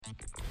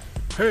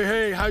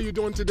Hey, how you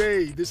doing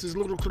today? This is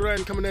Little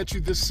Qur'an coming at you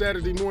this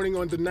Saturday morning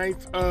on the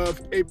 9th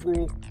of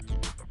April.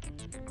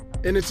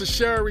 And it's a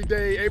showery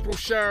day. April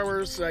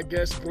showers, I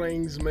guess,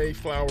 brings May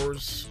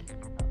flowers.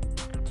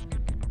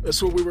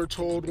 That's what we were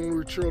told when we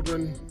were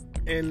children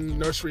in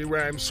nursery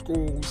rhyme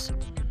schools.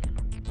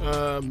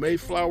 May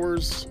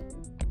flowers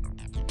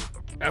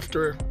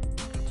after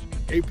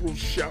April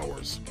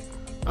showers.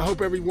 I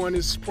hope everyone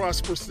is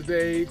prosperous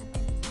today.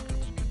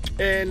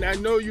 And I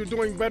know you're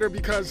doing better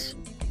because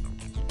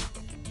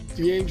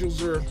the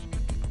angels are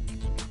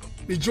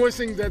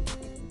rejoicing that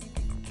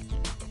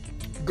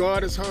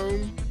God is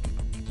home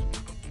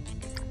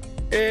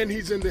and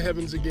he's in the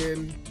heavens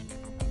again.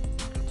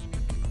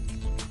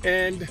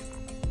 And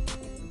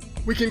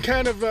we can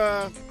kind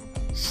of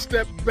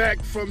step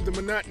back from the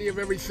monotony of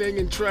everything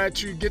and try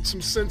to get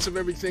some sense of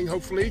everything,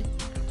 hopefully.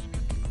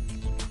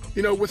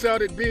 You know,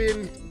 without it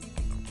being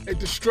a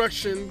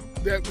destruction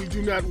that we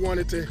do not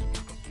want it to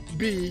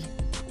be.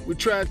 We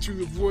try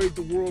to avoid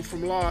the world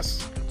from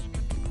loss.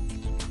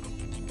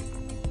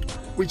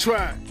 We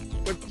try,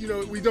 but you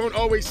know, we don't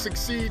always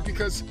succeed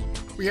because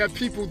we have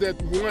people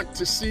that want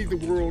to see the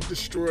world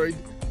destroyed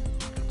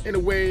in a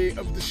way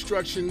of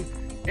destruction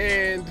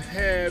and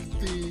have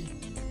the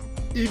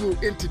evil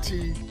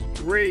entity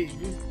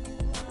reign.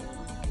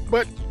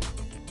 But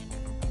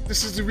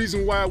this is the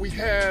reason why we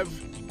have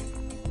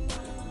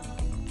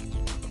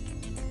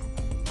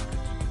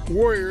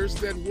warriors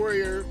that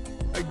warrior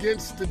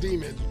against the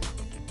demon.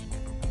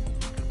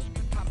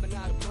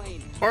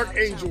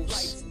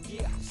 Archangels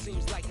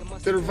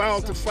that are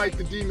vowed to fight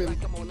the demon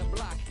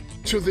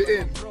to the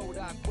end.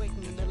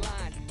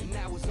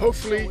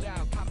 Hopefully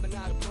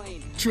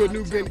to a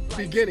new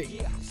beginning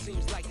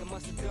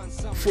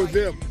for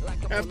them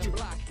after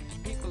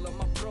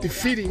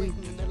defeating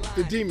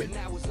the demon.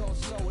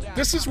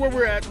 This is where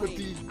we're at with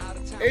the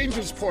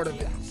angels part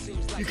of it.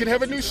 You can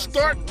have a new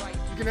start,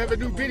 you can have a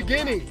new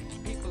beginning.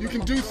 You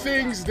can do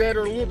things that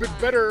are a little bit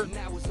better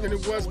than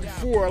it was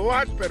before, a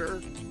lot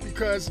better,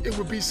 because it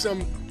would be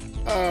some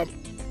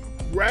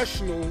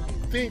rational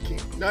thinking,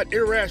 not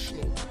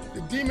irrational. The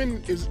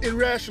demon is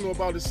irrational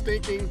about his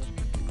thinking.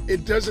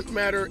 It doesn't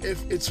matter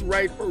if it's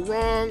right or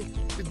wrong.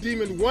 The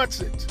demon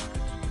wants it.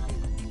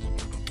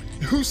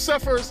 Who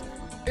suffers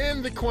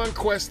in the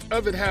conquest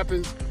of it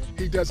happens,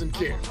 he doesn't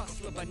care.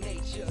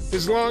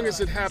 As long as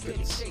it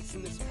happens.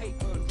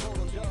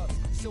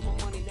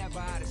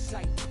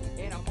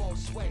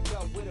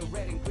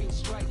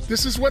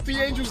 This is what the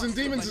angels and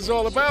demons is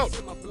all about.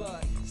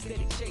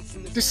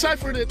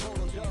 Deciphering it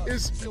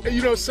is,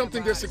 you know,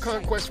 something that's a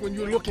conquest when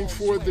you're looking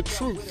for the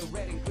truth.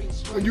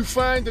 When you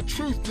find the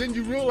truth, then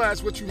you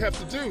realize what you have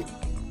to do.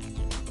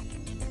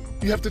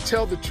 You have to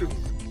tell the truth.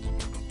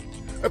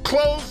 A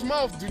closed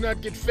mouth do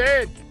not get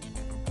fed.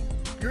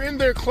 You're in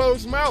there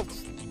closed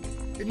mouthed,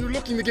 and you're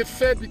looking to get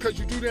fed because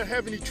you do not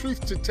have any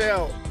truth to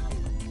tell.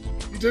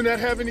 You do not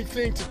have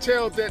anything to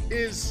tell that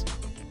is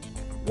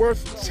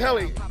worth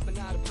telling,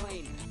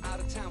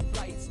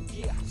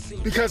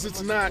 because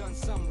it's not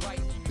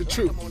the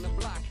truth.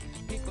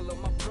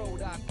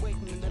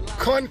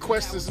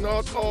 Conquest is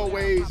not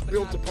always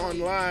built upon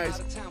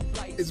lies.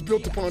 It's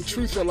built upon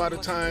truth a lot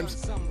of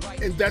times,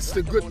 and that's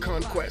the good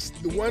conquest.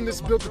 The one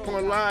that's built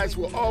upon lies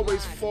will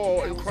always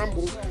fall and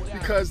crumble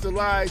because the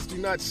lies do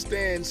not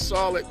stand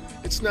solid.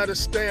 It's not a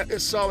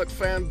solid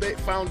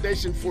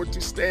foundation for it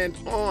to stand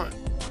on.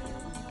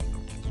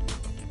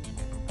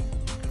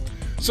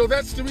 So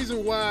that's the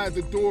reason why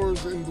the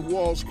doors and the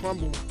walls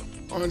crumble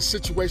on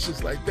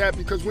situations like that,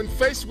 because when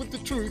faced with the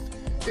truth,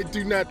 it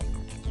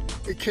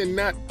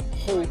cannot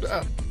hold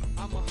up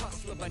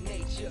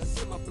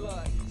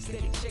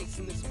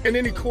in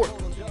any court,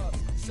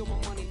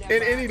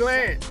 in any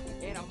land,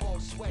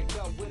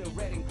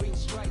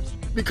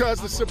 because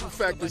the simple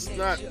fact is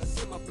not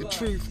the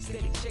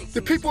truth.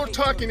 The people are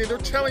talking and they're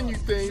telling you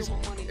things,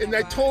 and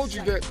I told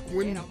you that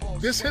when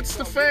this hits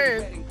the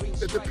fan,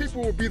 that the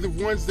people will be the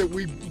ones that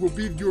will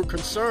be your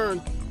concern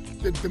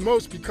the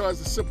most, because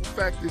the simple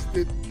fact is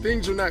that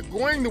things are not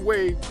going the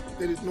way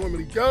that it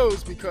normally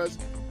goes, because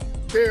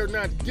they're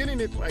not getting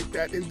it like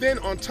that. And then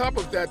on top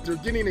of that, they're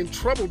getting in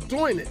trouble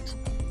doing it.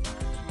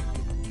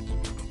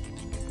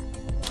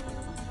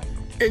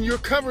 And your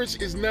coverage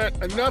is not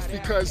enough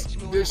because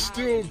they're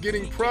still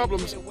getting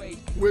problems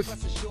with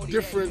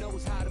different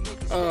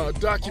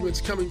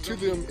documents coming to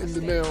them in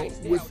the mail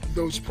with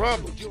those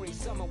problems.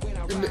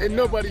 And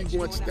nobody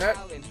wants that,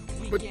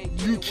 but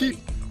you keep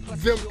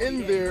them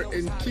in there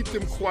and keep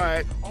them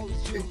quiet.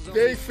 And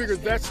they figure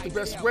that's the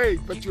best way,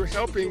 but you're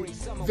helping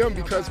them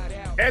because,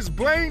 as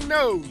Blaine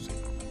knows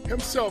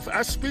himself,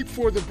 I speak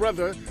for the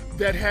brother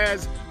that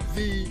has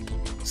the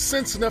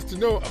sense enough to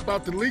know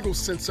about the legal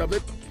sense of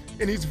it,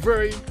 and he's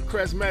very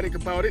charismatic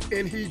about it,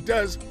 and he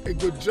does a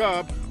good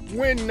job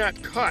when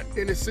not caught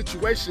in a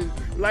situation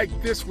like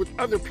this with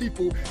other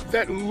people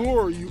that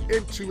lure you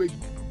into a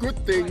good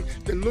thing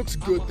that looks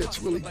good that's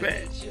really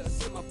bad.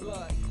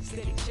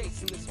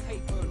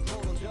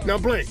 Now,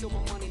 Blaine,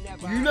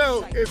 you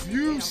know, if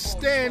you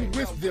stand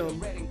with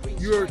them,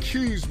 you're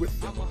accused with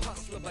them.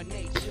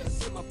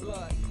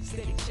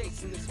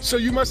 So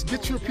you must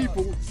get your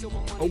people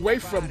away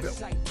from them.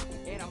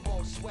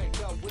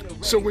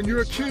 So when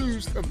you're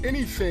accused of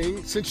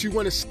anything, since you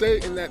want to stay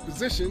in that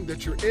position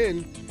that you're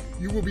in,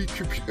 you will be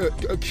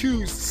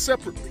accused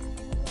separately.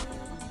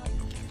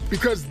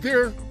 Because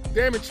their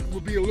damage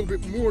will be a little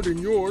bit more than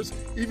yours.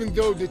 Even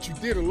though that you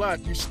did a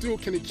lot, you still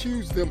can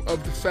accuse them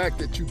of the fact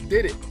that you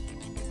did it.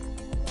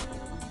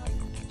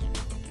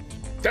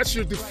 That's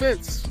your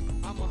defense.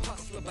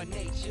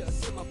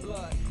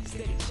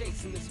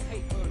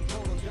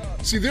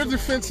 See, their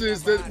defense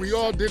is that we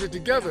all did it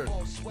together.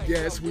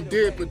 Yes, we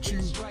did, but you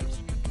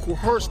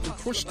coerced and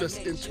pushed us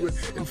into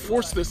it and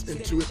forced us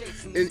into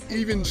it and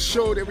even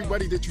showed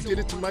everybody that you did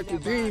it to Michael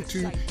Dean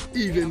to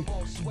even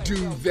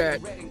do that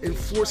and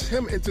force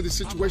him into the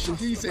situation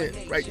he's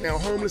in right now,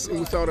 homeless and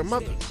without a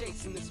mother.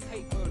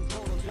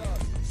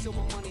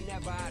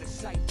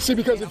 See,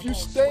 because if you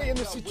stay in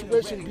the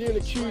situation being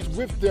accused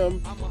with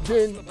them,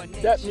 then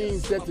that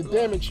means that the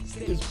damage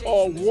is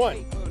all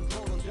one.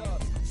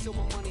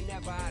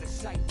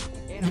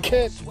 You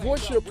can't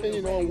voice your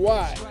opinion on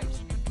why.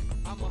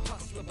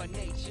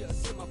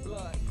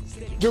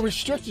 They're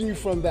restricting you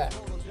from that.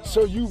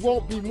 So you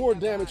won't be more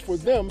damage for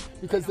them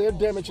because their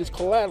damage is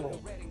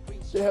collateral.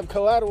 They have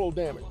collateral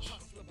damage.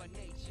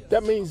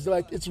 That means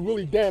like it's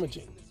really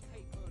damaging.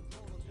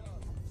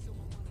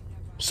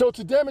 So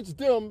to damage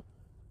them,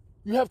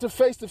 you have to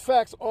face the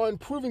facts on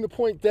proving the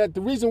point that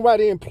the reason why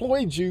they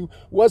employed you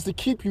was to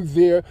keep you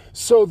there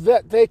so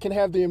that they can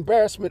have the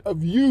embarrassment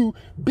of you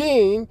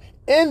being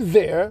in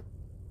there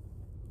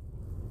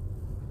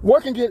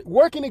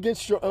working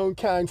against your own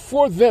kind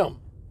for them.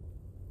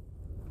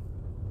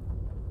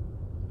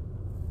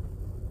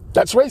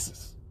 That's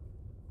racist.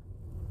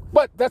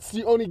 But that's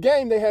the only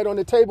game they had on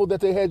the table that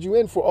they had you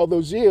in for all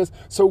those years.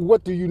 So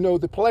what do you know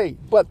to play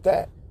but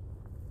that?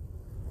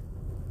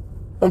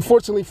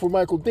 Unfortunately for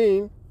Michael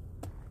Dean,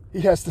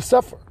 he has to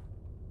suffer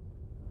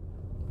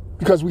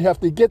because we have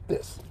to get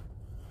this.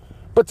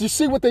 But you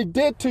see what they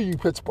did to you,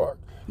 Pittsburgh.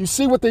 You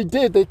see what they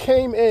did. They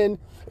came in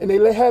and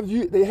they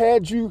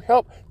had you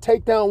help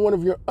take down one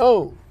of your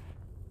own.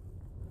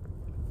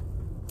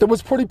 That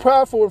was pretty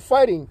powerful in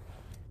fighting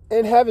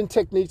and having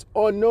techniques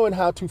on knowing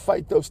how to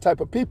fight those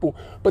type of people.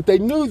 But they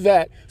knew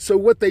that. So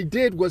what they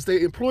did was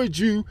they employed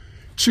you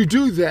to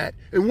do that.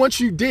 And once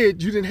you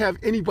did, you didn't have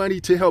anybody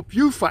to help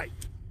you fight.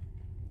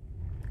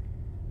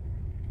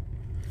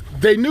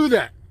 They knew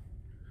that.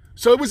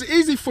 So it was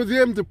easy for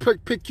them to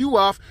pick you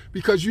off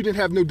because you didn't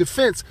have no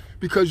defense,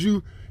 because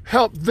you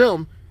helped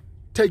them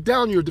take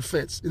down your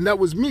defense. And that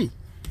was me.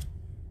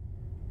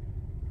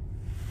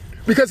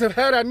 Because if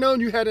had I known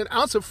you had an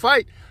ounce of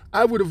fight,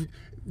 I would have,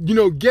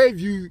 gave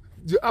you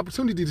the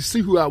opportunity to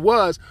see who I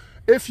was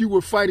if you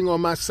were fighting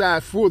on my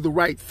side for the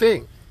right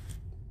thing.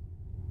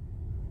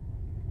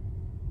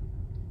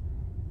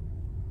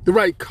 The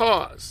right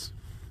cause.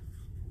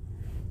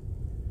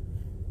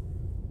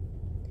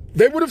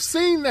 They would have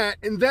seen that,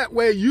 and that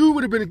way you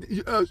would have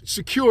been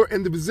secure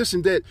in the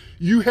position that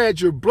you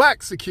had your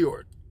black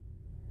secured.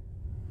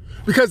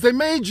 Because they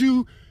made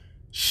you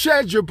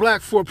shed your black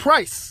for a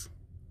price.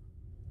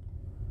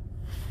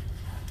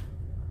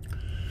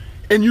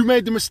 And you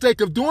made the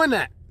mistake of doing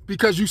that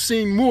because you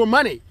seen more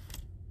money.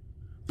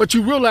 But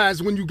you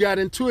realized when you got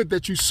into it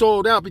that you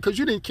sold out because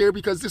you didn't care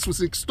because this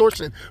was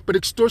extortion. But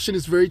extortion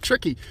is very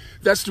tricky.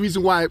 That's the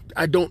reason why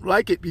I don't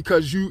like it,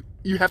 because you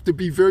have to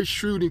be very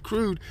shrewd and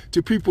crude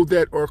to people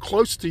that are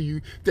close to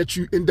you that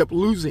you end up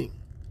losing.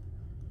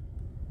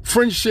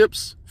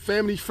 Friendships,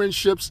 family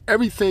friendships,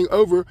 everything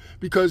over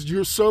because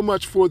you're so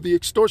much for the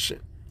extortion.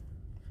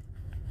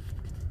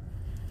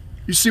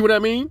 You see what I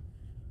mean?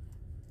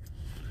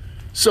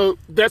 So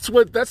that's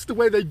the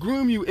way they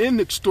groom you in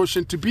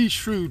extortion, to be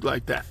shrewd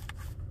like that.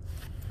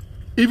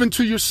 Even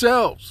to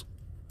yourselves.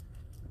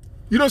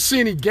 You don't see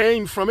any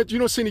gain from it. You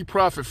don't see any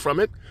profit from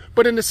it.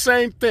 But in the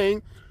same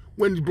thing,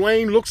 when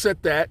Blaine looks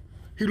at that,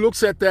 he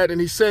looks at that and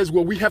he says,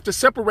 well, we have to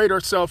separate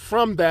ourselves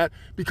from that,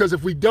 because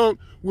if we don't,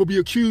 we'll be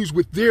accused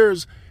with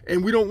theirs,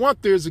 and we don't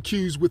want theirs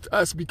accused with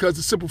us, because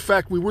the simple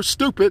fact we were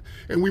stupid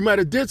and we might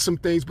have did some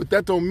things, but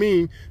that don't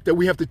mean that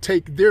we have to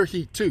take their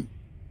heat too.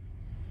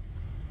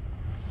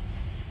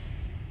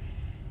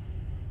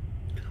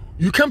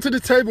 You come to the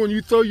table and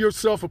you throw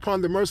yourself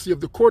upon the mercy of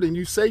the court, and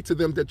you say to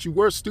them that you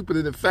were stupid,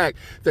 and in fact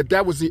that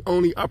that was the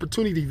only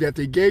opportunity that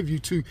they gave you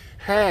to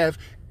have,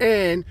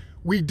 and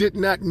we did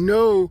not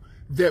know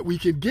that we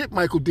could get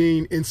Michael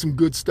Dean in some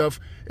good stuff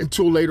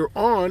until later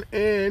on.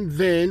 And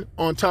then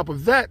on top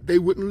of that, they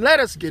wouldn't let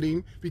us get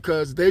him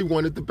because they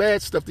wanted the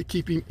bad stuff to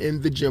keep him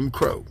in the Jim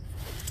Crow.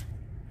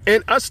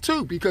 And us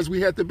too, because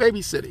we had the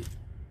babysitting.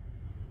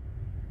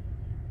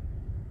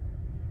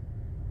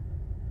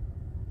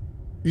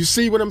 You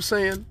see what I'm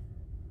saying?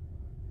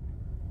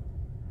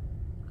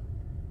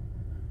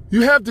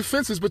 You have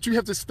defenses, but you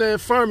have to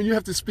stand firm, and you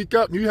have to speak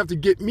up, and you have to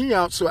get me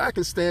out so I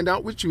can stand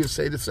out with you and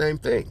say the same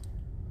thing.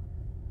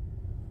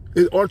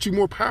 Aren't you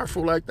more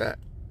powerful like that?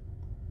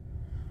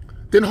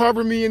 than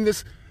harbor me in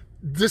this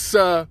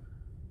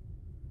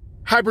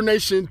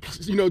hibernation,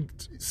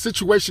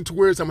 situation to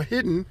where I'm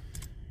hidden,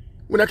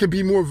 when I can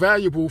be more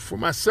valuable for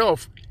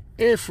myself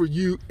and for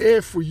you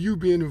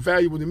being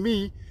valuable to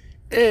me,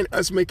 and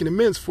us making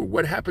amends for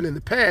what happened in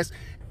the past,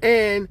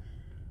 and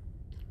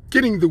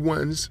getting the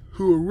ones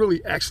who are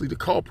really actually the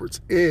culprits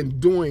and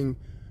doing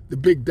the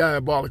big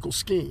diabolical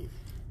scheme.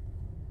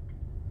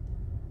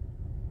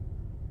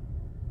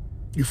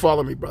 You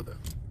follow me, brother?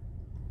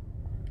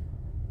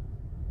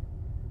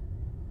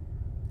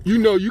 You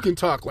know you can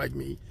talk like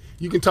me.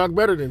 You can talk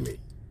better than me.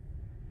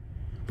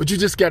 But you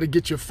just got to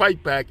get your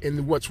fight back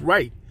in what's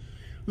right.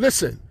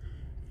 Listen,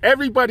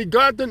 everybody,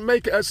 God didn't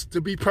make us to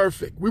be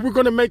perfect. We were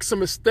going to make some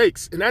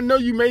mistakes. And I know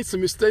you made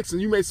some mistakes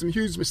and you made some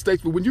huge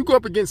mistakes. But when you go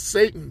up against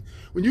Satan,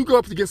 when you go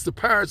up against the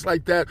powers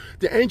like that,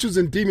 the angels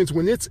and demons,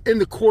 when it's in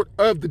the court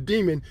of the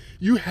demon,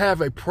 you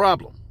have a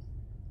problem.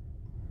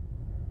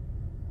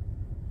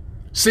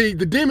 See,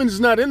 the demon is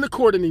not in the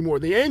court anymore.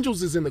 The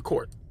angels is in the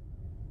court.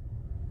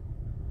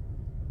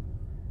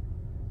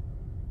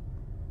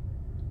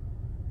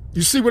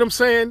 You see what I'm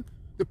saying?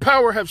 The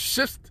power have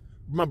shifted,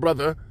 my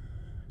brother.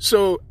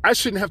 So I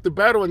shouldn't have to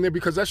battle in there,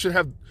 because I should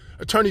have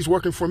attorneys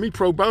working for me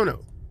pro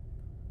bono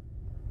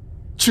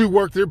to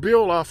work their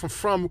bill off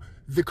from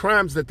the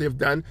crimes that they've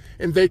done.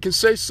 And they can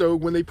say so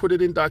when they put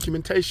it in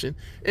documentation.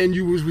 And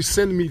you will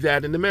send me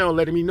that in the mail,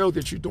 letting me know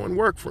that you're doing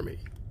work for me,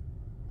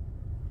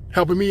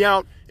 helping me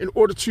out in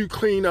order to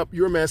clean up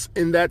your mess.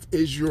 And that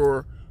is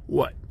your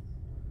what?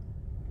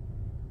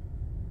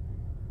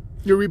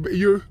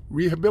 Your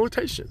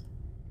rehabilitation.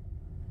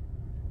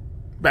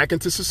 Back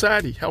into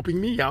society, helping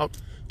me out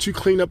to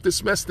clean up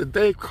this mess that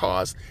they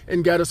caused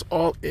and got us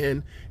all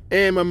in.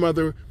 And my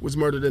mother was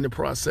murdered in the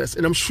process.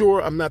 And I'm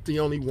sure I'm not the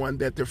only one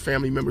that their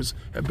family members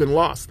have been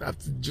lost. I've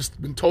just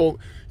been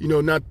told,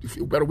 not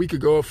about a week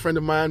ago, a friend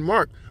of mine,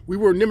 Mark, we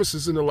were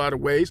nemesis in a lot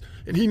of ways,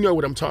 and he know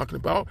what I'm talking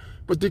about.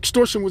 But the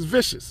extortion was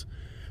vicious.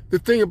 The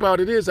thing about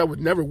it is, I would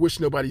never wish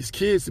nobody's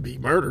kids to be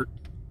murdered.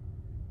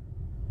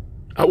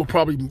 I would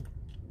probably,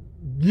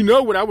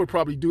 what I would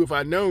probably do if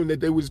I'd known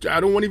that I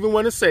don't even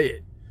want to say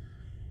it.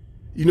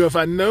 If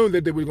I'd known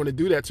that they were going to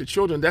do that to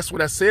children. That's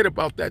what I said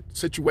about that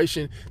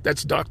situation.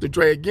 That's Dr.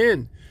 Dre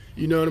again.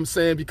 You know what I'm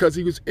saying? Because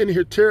he was in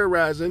here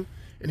terrorizing,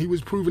 and he was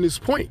proving his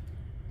point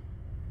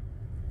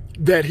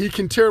that he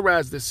can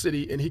terrorize this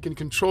city and he can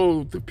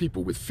control the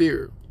people with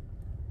fear.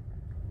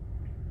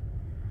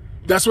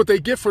 That's what they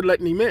get for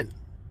letting him in.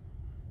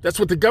 That's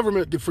what the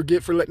government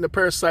get for letting a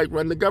parasite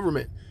run the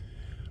government.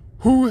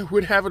 Who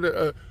would have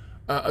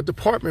a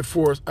department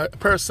for a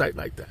parasite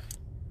like that?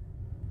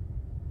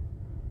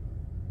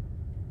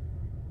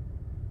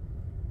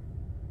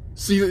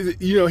 See,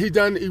 he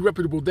done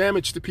irreparable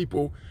damage to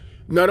people,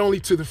 not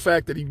only to the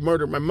fact that he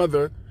murdered my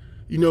mother.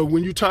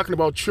 When you're talking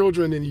about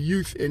children and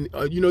youth, and,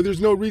 there's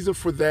no reason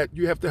for that.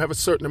 You have to have a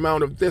certain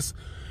amount of this,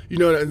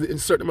 and a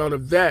certain amount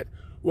of that.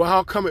 Well,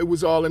 how come it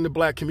was all in the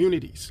black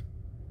communities?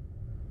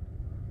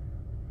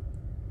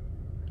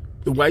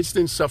 The whites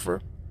didn't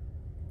suffer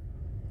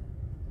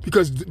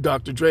because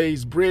Dr.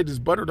 Dre's bread is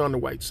buttered on the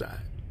white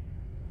side.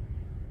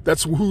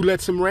 That's who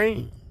lets him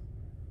reign.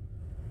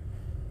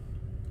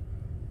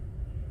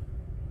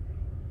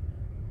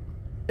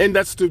 And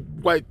that's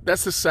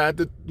the side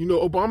that,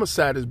 Obama's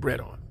side is bread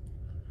on.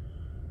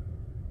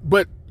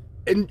 But,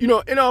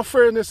 in all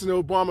fairness, in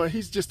Obama,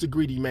 he's just a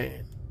greedy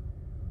man.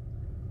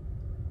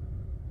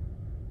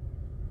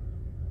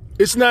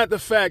 It's not the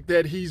fact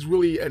that he's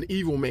really an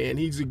evil man.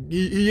 He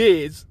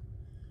is,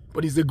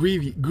 but he's a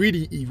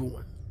greedy evil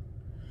one.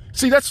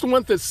 See, that's the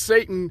one that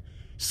Satan,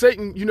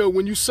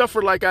 when you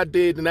suffer like I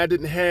did and I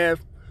didn't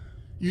have,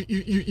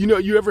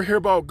 you ever hear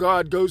about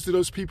God goes to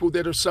those people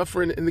that are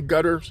suffering in the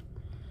gutters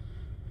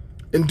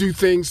and do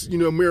things,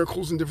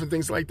 miracles and different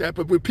things like that.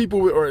 But with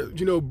people are,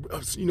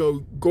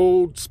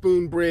 gold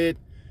spoon bread,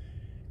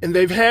 and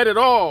they've had it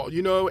all,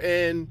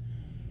 and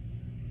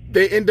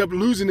they end up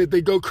losing it.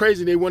 They go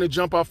crazy. They want to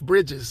jump off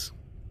bridges.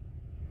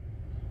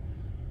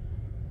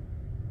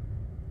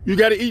 You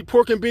got to eat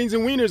pork and beans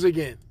and wieners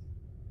again.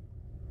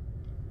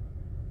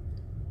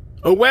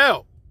 Oh,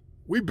 well,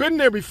 we've been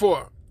there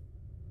before.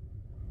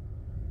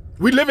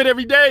 We live it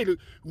every day,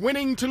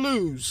 winning to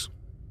lose.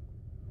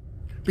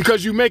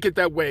 Because you make it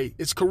that way.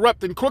 It's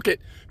corrupt and crooked.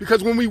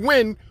 Because when we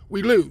win,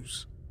 we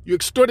lose. You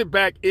extort it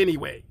back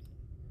anyway.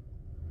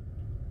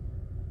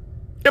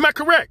 Am I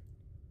correct?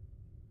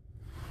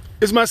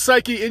 Is my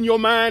psyche in your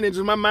mind, and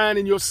is my mind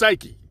in your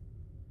psyche?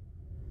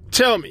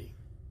 Tell me.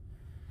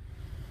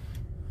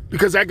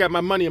 Because I got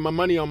my money and my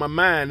money on my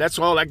mind. That's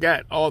all I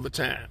got all the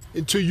time.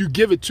 Until you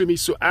give it to me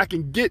so I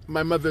can get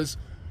my mother's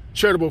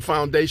charitable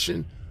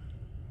foundation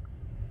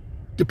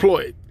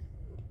deployed.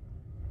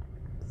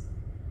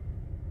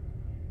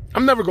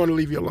 I'm never going to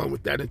leave you alone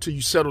with that until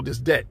you settle this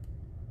debt.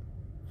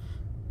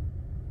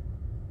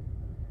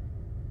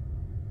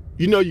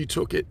 You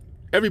took it.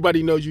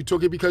 Everybody knows you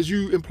took it because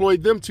you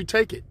employed them to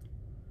take it,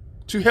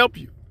 to help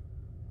you.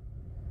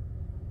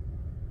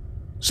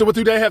 So what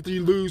do they have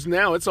to lose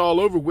now? It's all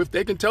over with.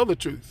 They can tell the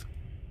truth.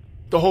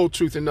 the whole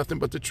truth, and nothing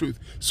but the truth.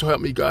 So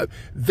help me God.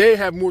 They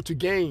have more to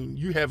gain.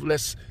 You have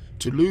less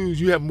to lose.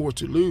 You have more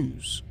to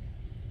lose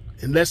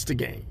and less to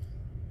gain.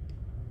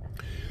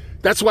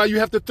 That's why you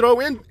have to throw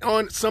in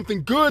on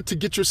something good to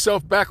get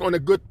yourself back on a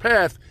good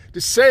path,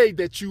 to say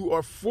that you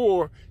are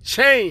for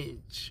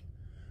change.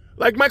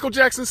 Like Michael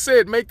Jackson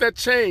said, make that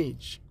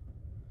change.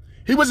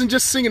 He wasn't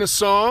just singing a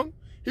song.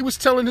 He was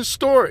telling his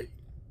story.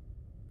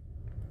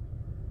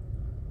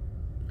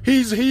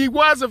 He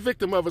was a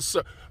victim of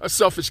a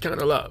selfish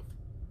kind of love.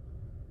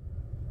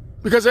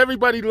 Because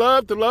everybody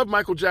loved to love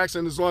Michael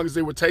Jackson as long as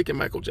they were taking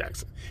Michael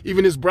Jackson,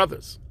 even his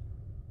brothers.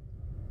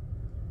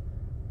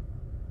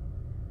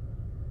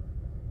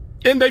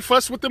 And they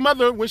fussed with the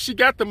mother when she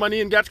got the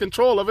money and got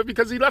control of it,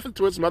 because he left it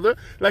to his mother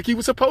like he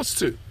was supposed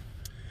to.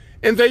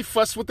 And they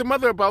fussed with the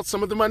mother about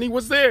some of the money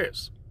was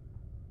theirs.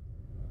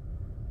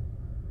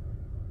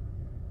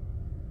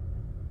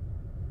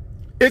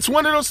 It's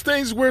one of those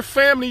things where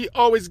family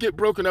always get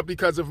broken up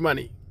because of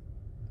money.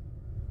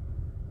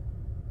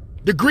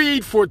 The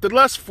greed for it, the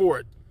lust for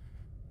it.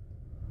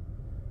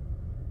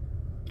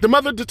 The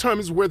mother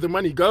determines where the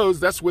money goes.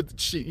 That's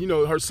what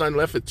her son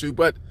left it to.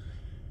 But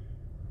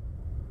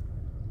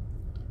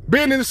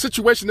being in a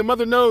situation, the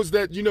mother knows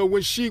that,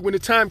 when the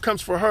time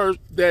comes for her,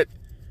 that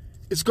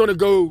it's going to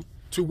go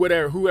to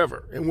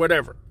whoever and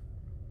whatever.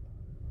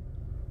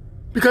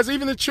 Because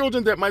even the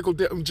children that Michael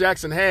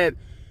Jackson had,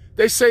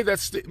 they say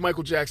that's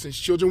Michael Jackson's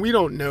children. We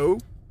don't know.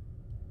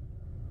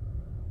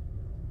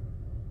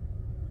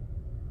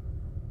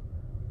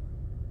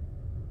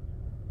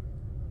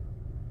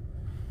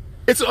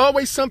 It's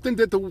always something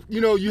that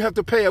you have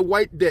to pay a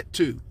white debt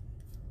to.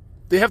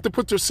 They have to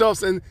put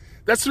themselves in.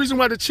 That's the reason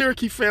why the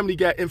Cherokee family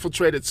got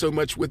infiltrated so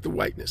much with the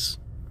whiteness.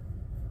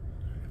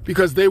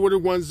 Because they were the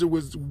ones that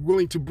was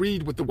willing to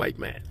breed with the white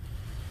man.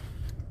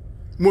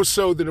 More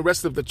so than the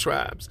rest of the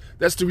tribes.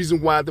 That's the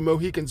reason why the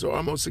Mohicans are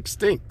almost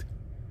extinct.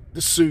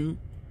 The Sioux.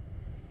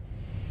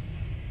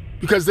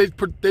 Because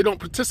they don't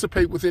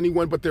participate with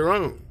anyone but their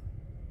own.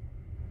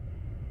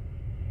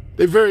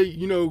 They very,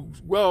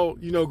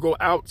 go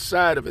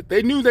outside of it.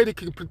 They knew they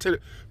could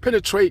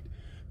penetrate.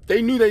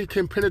 They knew they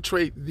can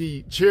penetrate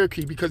the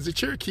Cherokee because the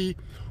Cherokee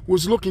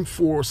was looking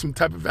for some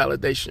type of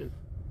validation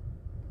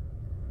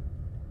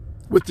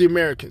with the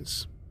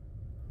Americans.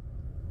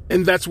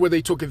 And that's where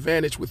they took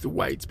advantage with the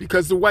whites,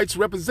 because the whites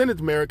represented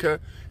America,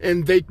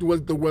 and they were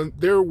the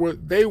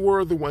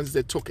ones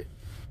that took it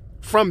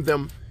from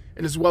them,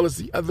 and as well as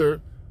the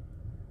other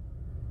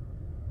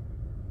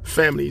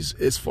families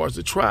as far as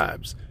the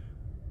tribes.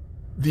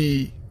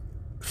 The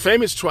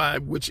famous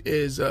tribe, which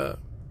is the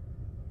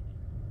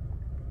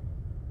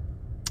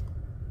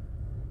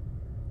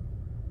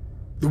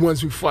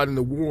ones who fought in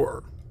the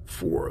war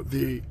for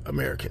the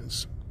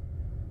Americans.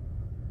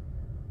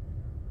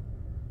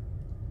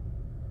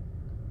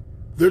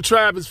 Their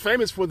tribe is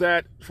famous for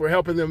that, for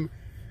helping them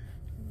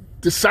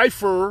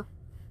decipher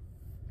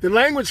the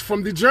language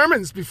from the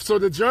Germans, so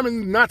the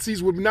German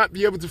Nazis would not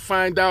be able to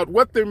find out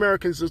what the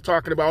Americans are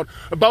talking about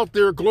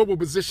their global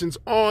positions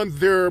on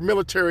their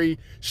military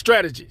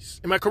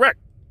strategies. Am I correct?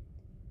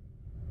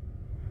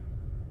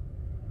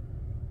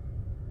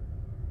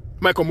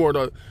 Michael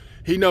Moore,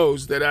 he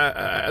knows that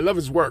I love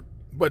his work,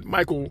 but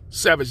Michael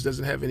Savage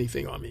doesn't have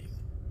anything on me.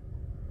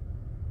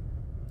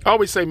 I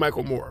always say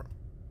Michael Moore.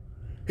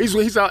 He's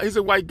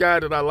a white guy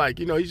that I like.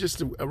 He's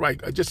just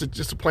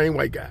a plain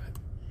white guy.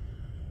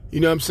 You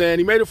know what I'm saying?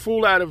 He made a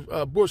fool out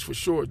of Bush for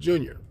sure,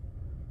 Jr.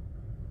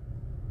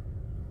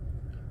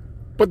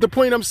 But the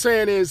point I'm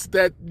saying is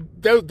that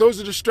those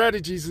are the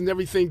strategies and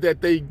everything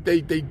that they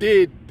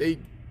did.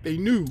 They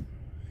knew,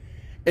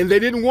 and they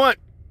didn't want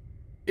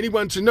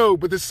anyone to know.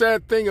 But the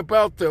sad thing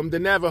about them, the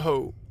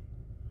Navajo,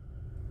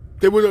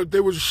 they were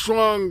a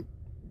strong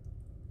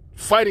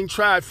fighting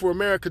tribe for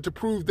America to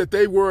prove that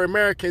they were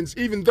Americans,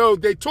 even though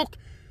they took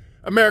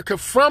America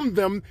from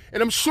them.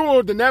 And I'm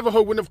sure the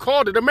Navajo wouldn't have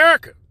called it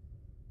America.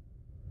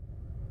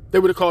 They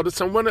would have called it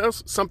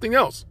something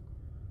else.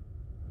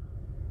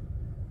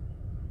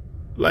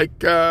 Like,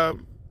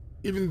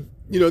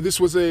 this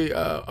was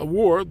a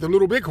war, the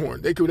Little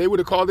Bighorn. They would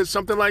have called it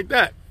something like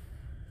that.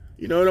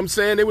 You know what I'm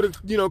saying? They would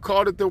have,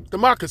 called it the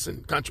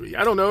Moccasin Country.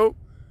 I don't know.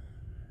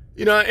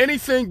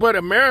 Anything but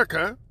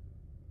America.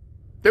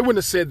 They wouldn't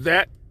have said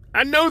that.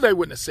 I know they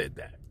wouldn't have said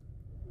that.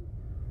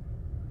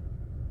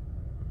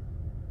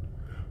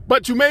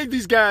 But you made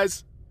these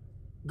guys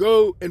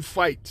go and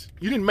fight.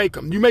 You didn't make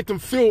them. You made them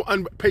feel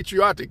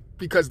unpatriotic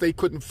because they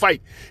couldn't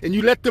fight. And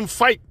you let them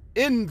fight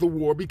in the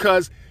war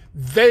because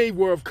they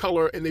were of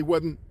color and they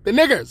wasn't the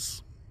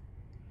niggers.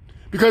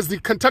 Because the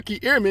Kentucky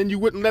Airmen, you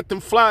wouldn't let them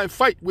fly and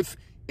fight with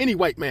any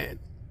white man.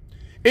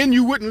 And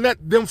you wouldn't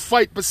let them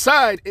fight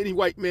beside any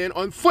white man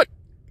on foot.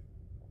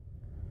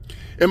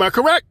 Am I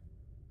correct?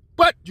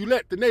 But you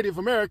let the Native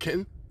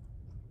American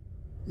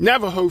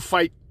Navajo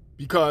fight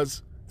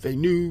because they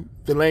knew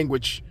the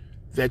language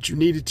that you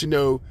needed to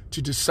know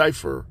to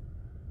decipher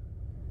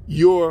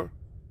your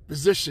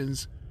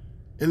positions,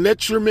 and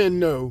let your men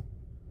know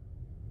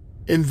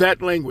in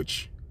that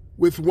language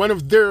with one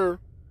of their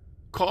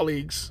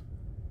colleagues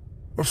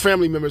or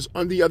family members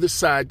on the other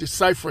side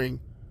deciphering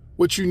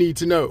what you need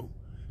to know.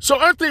 So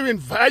aren't they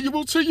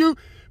invaluable to you?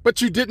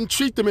 But you didn't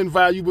treat them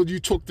invaluable. You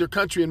took their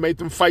country and made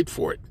them fight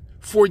for it,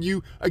 for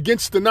you,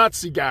 against the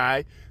Nazi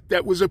guy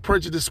that was a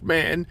prejudiced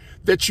man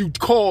that you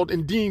called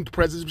and deemed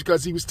president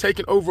because he was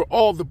taking over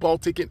all the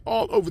Baltic and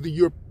all over the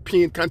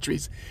European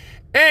countries.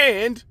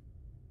 And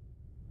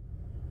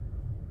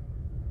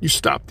you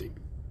stopped him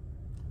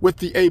with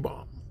the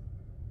A-bomb.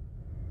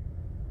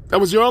 That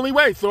was your only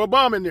way. Throw a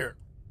bomb in there.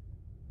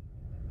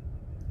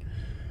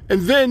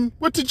 And then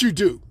what did you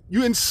do?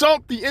 You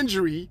insult the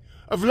injury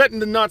of letting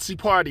the Nazi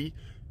party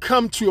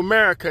come to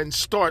America and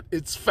start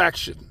its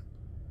faction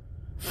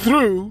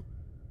through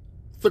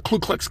the Ku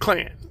Klux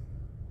Klan.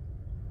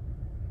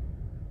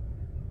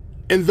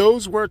 And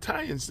those were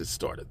Italians that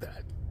started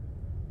that.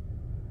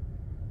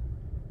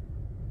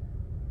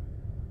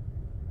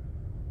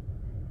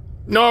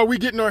 No, we're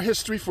getting our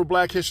history for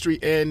black history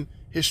and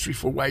history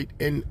for white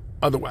and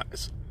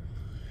otherwise.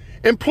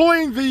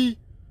 Employing the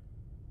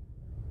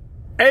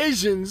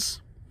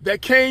Asians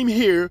that came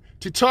here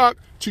to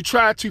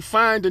try to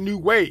find a new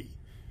way.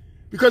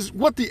 Because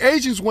what the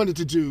Asians wanted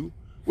to do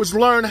was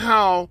learn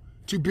how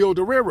to build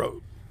a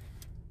railroad.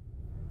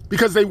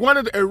 Because they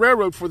wanted a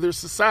railroad for their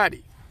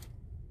society.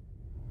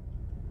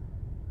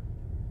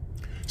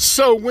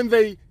 So when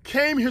they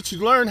came here to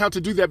learn how to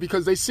do that,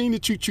 because they seen the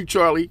Choo Choo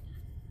Charlie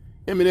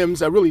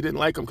M&Ms, I really didn't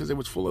like them because they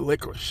was full of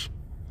licorice.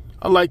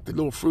 I like the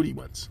little fruity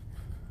ones.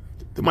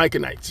 The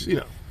Micanites,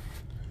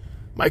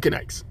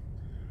 Micanites.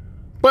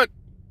 But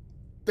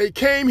they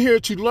came here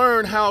to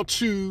learn how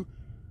to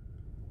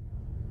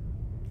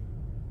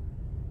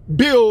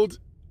build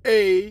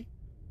a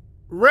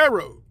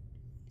railroad.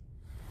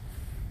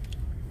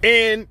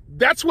 And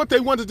that's what they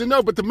wanted to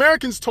know. But the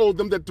Americans told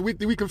them that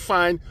we can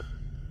find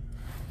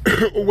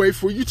a way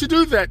for you to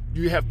do that.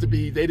 You have to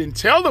be, they didn't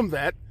tell them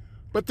that,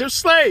 but they're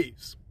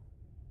slaves.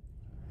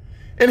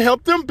 And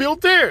help them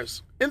build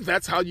theirs. And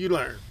that's how you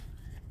learn.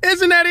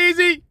 Isn't that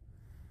easy?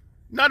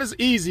 Not as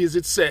easy as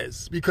it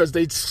says, because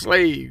they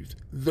slaved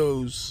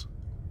those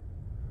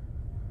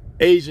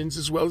Asians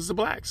as well as the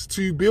blacks.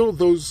 To build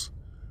those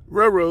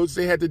railroads,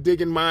 they had to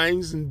dig in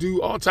mines and do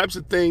all types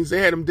of things. They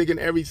had them digging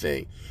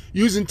everything.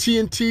 Using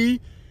TNT,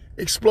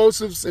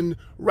 explosives, and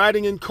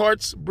riding in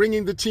carts,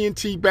 bringing the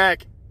TNT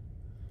back.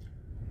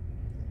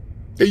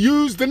 They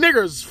used the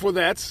niggers for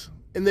that,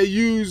 and they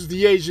used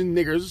the Asian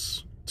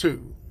niggers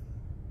too.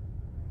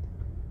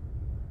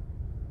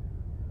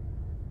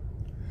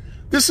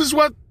 This is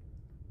what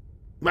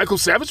Michael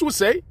Savage would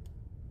say.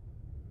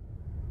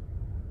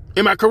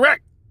 Am I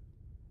correct?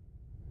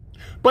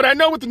 But I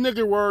know what the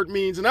nigger word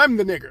means, and I'm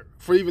the nigger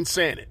for even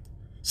saying it.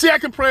 See, I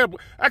can play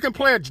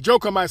a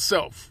joke on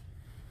myself.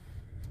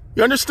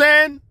 You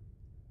understand?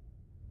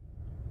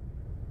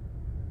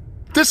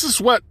 This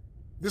is what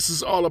this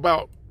is all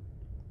about.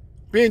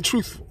 Being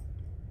truthful.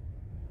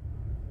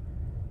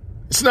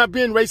 It's not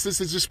being racist,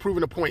 it's just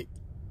proving a point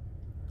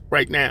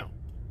right now.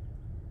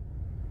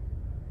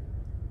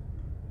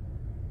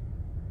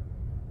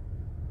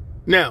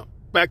 Now,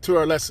 back to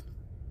our lesson.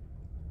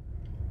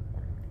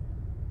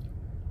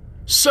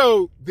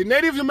 So, the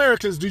Native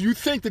Americans, do you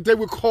think that they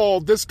would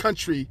call this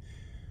country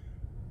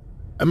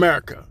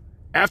America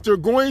after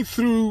going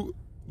through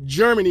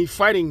Germany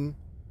fighting?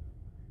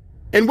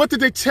 And what did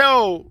they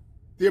tell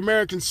the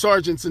American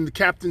sergeants and the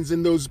captains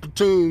in those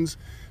platoons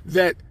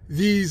that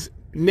these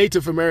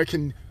Native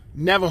American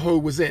Navajo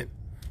was in?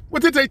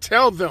 What did they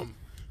tell them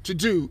to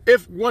do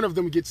if one of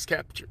them gets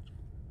captured?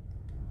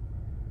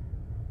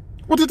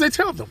 What did they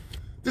tell them?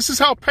 This is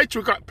how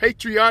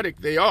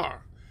patriotic they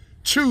are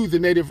to the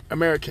Native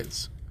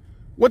Americans.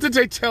 What did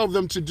they tell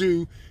them to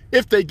do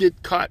if they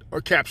get caught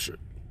or captured?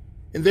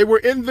 And they were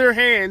in their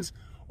hands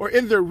or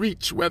in their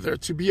reach, whether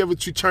to be able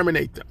to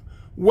terminate them.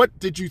 What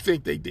did you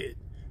think they did?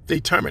 They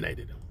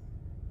terminated them.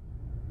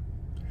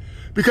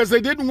 Because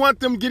they didn't want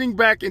them getting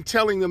back and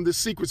telling them the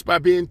secrets by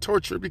being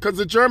tortured, because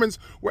the Germans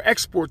were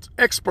experts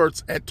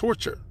at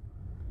torture.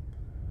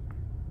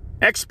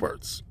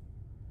 Experts.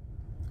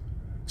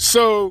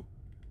 So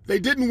they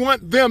didn't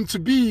want them to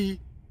be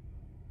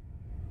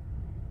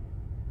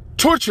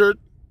tortured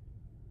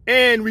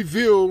and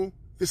reveal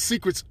the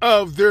secrets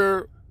of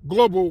their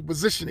global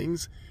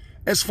positionings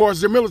as far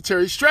as their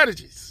military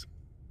strategies.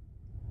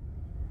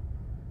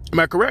 Am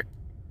I correct?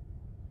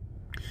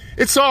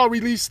 It's all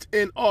released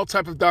in all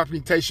type of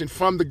documentation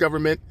from the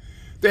government.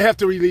 They have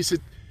to release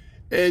it,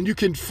 and you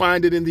can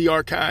find it in the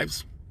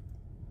archives.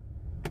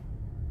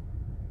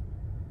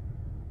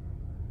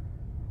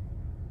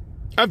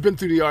 I've been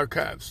through the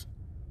archives.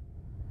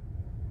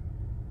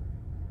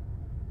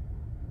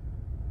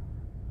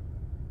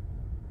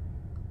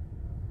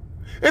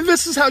 And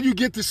this is how you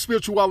get the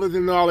spirituality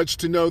and knowledge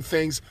to know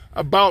things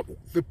about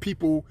the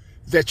people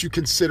that you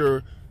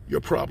consider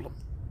your problem.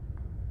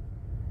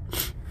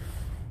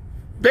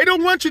 They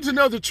don't want you to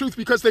know the truth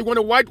because they want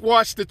to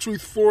whitewash the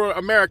truth for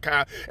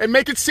America and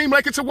make it seem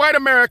like it's a white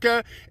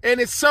America and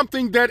it's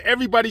something that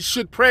everybody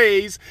should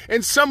praise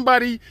and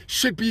somebody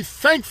should be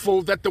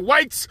thankful that the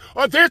whites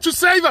are there to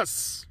save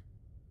us.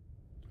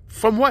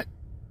 From what?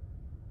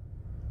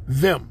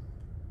 them.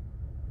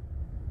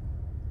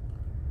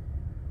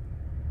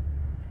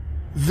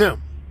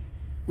 Them.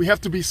 We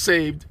have to be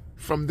saved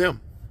from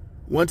them,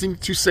 wanting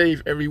to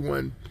save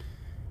everyone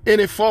in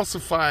a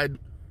falsified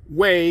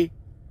way,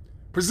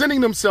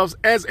 presenting themselves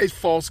as a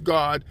false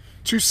god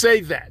to say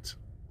that.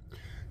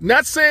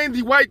 Not saying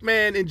the white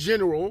man in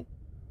general.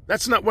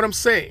 That's not what I'm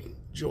saying,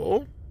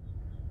 Joel.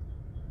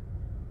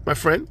 My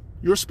friend,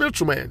 you're a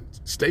spiritual man.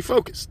 Stay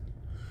focused.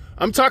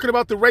 I'm talking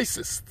about the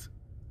racist.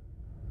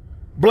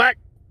 Black,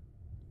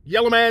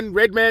 yellow man,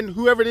 red man,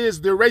 whoever it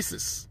is, they're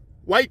racist.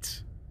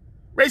 White,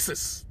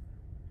 racist.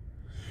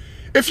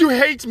 If you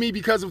hate me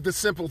because of the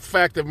simple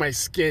fact of my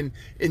skin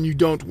and you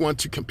don't want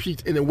to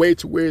compete in a way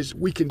to where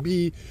we can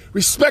be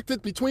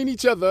respected between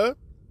each other,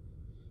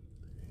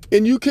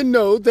 and you can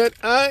know that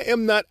I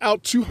am not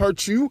out to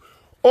hurt you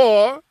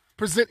or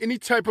present any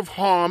type of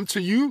harm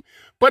to you,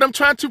 but I'm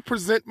trying to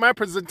present my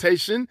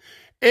presentation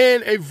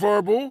in a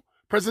verbal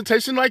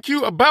presentation like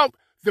you about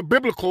the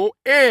biblical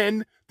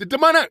and the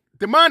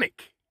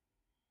demonic.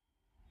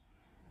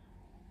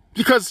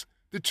 Because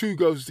the two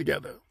goes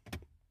together.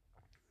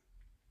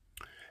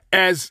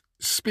 As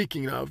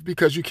speaking of,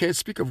 because you can't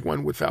speak of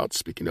one without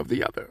speaking of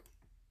the other.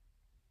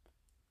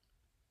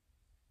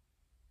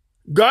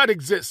 God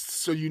exists,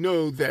 so you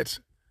know that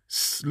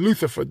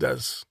Lucifer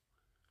does.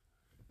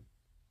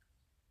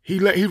 He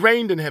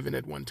reigned in heaven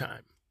at one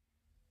time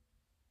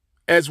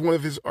as one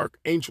of his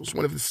archangels,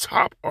 one of his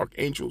top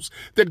archangels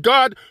that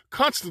God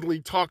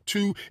constantly talked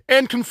to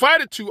and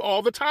confided to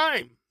all the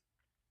time.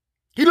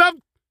 He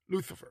loved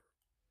Lucifer.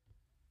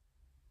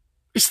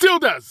 He still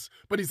does,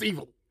 but he's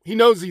evil. He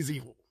knows he's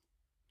evil.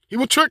 He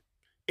will trick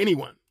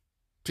anyone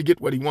to get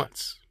what he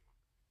wants.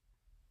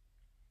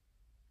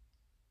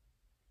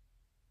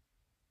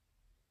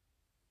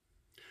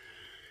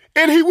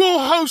 And he will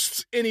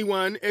host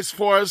anyone as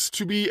far as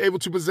to be able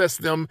to possess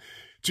them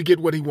to get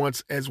what he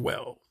wants as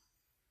well.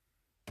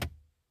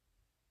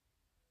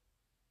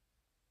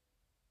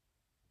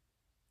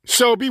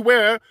 So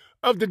beware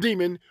of the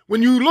demon.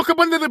 When you look up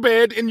under the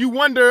bed and you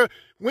wonder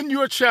when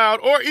you're a child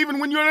or even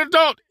when you're an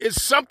adult,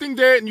 is something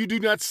there and you do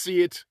not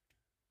see it?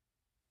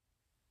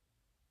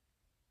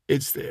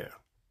 It's there.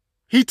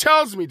 He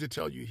tells me to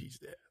tell you he's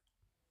there.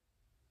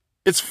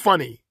 It's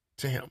funny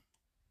to him.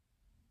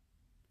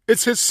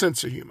 It's his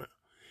sense of humor.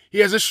 He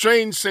has a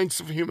strange sense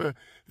of humor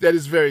that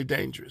is very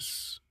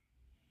dangerous.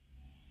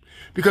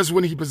 Because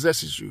when he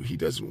possesses you, he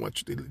doesn't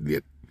want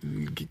you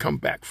to come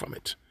back from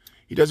it.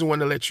 He doesn't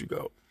want to let you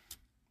go.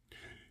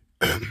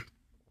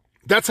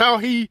 That's how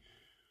he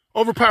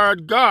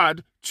overpowered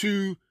God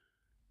to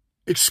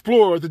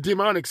explore the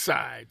demonic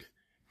side.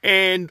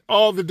 And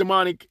all the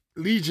demonic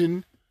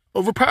legion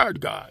overpowered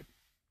God.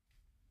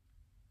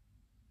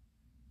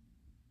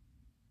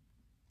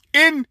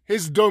 In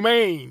his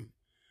domain.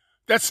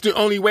 That's the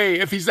only way.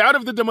 If he's out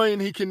of the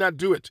domain, he cannot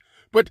do it.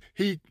 But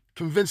he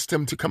convinced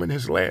him to come in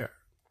his lair.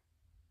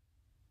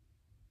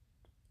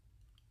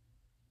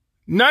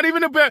 Not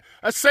even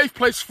a safe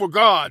place for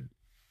God.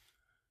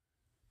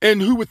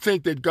 And who would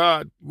think that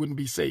God wouldn't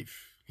be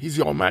safe? He's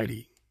the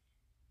Almighty.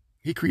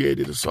 He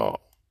created us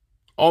all.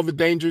 All the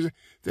danger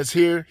that's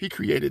here, he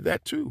created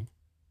that too.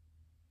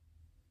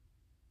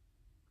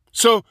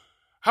 So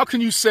how can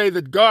you say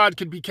that God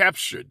can be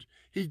captured?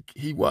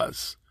 He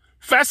was.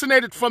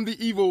 Fascinated from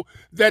the evil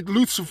that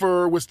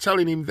Lucifer was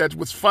telling him that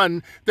was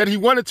fun, that he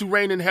wanted to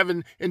reign in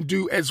heaven and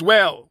do as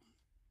well.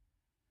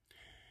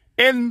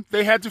 And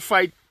they had to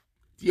fight.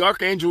 The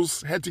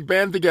archangels had to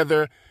band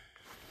together.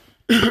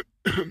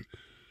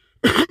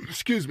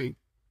 Excuse me.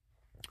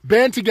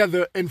 Band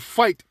together and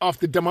fight off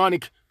the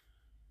demonic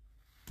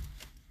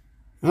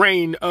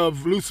reign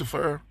of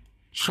Lucifer,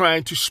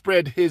 trying to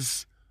spread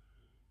his,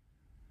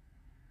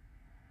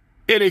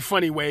 in a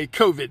funny way,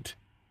 COVID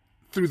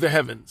through the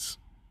heavens.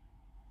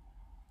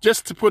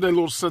 Just to put a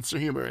little sense of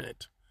humor in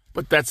it.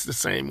 But that's the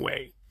same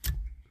way.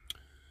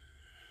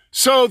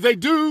 So they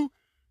do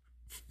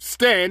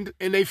stand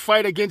and they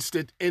fight against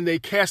it and they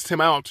cast him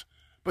out.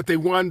 But they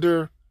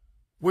wonder,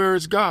 where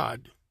is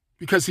God?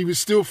 Because he was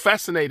still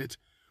fascinated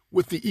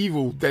with the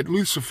evil that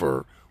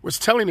Lucifer was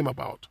telling him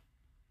about.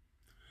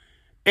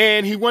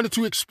 And he wanted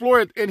to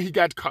explore it and he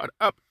got caught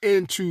up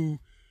into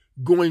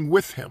going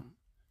with him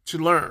to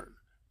learn.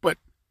 But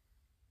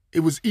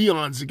it was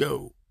eons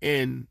ago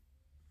and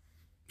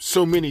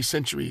so many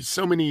centuries,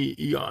 so many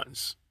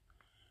eons.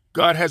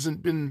 God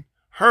hasn't been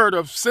heard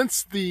of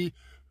since the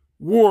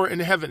war in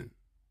heaven.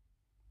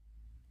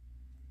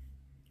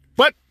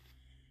 But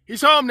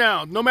he's home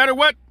now. No matter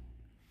what,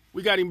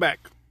 we got him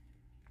back.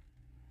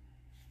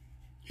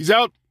 He's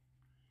out.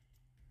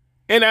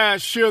 And I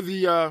share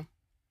the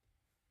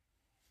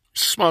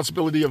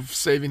responsibility of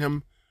saving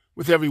him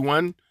with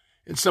everyone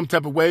in some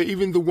type of way,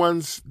 even the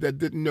ones that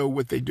didn't know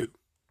what they do.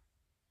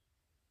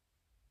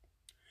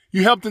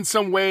 You helped in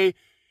some way.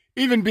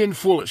 Even being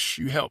foolish,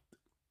 you helped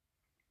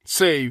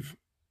save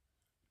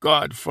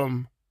God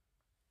from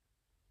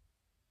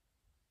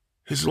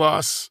his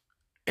loss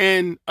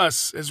and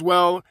us as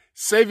well,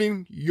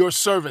 saving your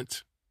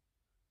servant.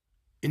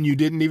 And you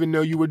didn't even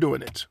know you were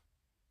doing it.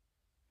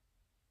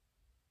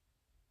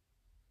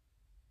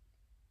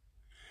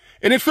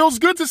 And it feels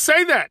good to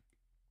say that.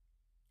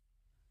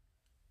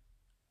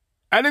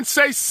 I didn't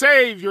say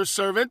save your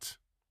servant.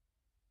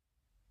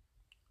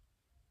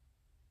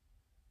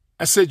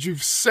 I said you're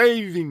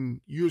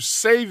saving your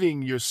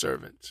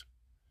servant.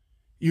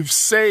 You've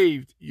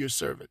saved your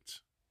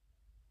servant.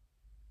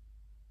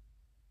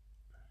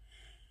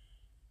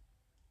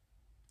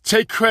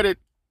 Take credit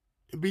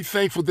and be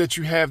thankful that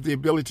you have the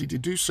ability to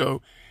do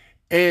so,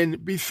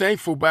 and be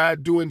thankful by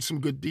doing some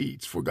good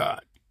deeds for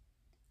God.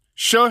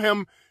 Show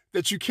him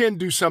that you can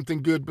do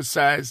something good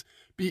besides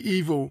be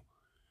evil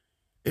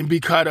and be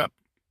caught up.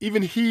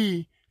 Even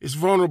he is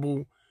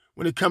vulnerable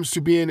when it comes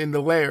to being in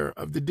the lair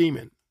of the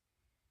demon.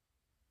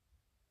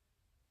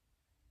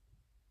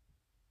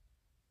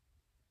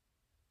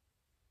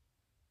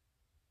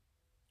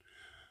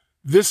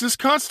 This is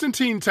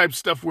Constantine type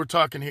stuff we're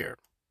talking here.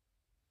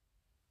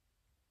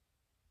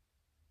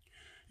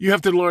 You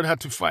have to learn how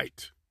to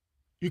fight.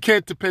 You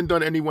can't depend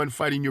on anyone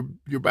fighting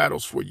your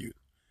battles for you.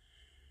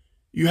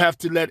 You have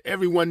to let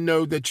everyone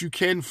know that you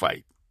can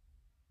fight.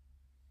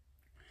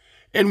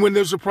 And when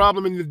there's a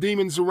problem and the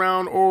demon's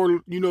around,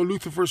 or,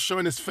 Lucifer's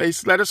showing his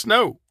face, let us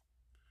know.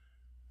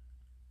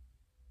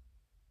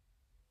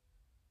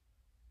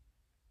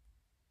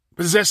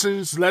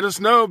 Possessions, let us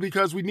know,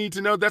 because we need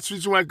to know. That's the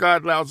reason why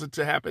God allows it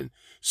to happen,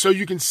 so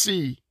you can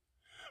see.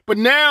 But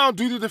now,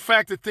 due to the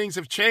fact that things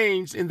have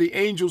changed and the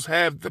angels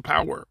have the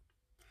power,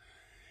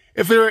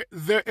 if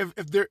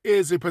there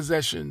is a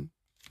possession,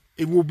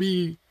 it will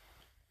be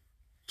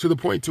to the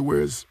point to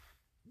where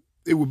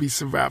it will be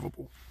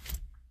survivable.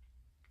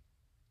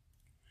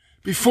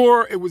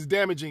 Before it was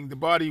damaging, the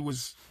body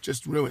was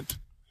just ruined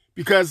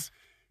because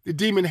the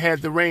demon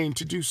had the reign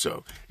to do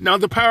so. Now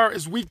the power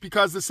is weak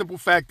because the simple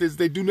fact is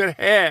they do not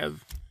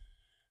have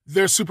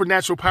their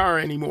supernatural power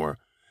anymore.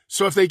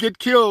 So if they get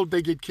killed,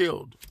 they get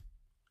killed.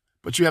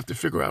 But you have to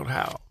figure out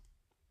how.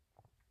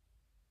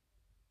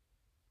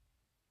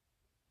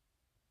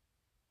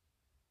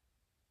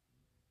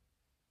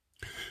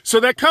 So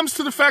that comes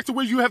to the fact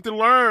where you have to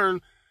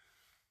learn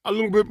a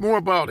little bit more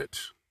about it.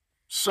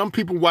 Some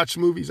people watch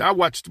movies. I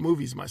watched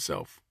movies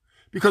myself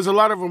because a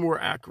lot of them were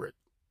accurate.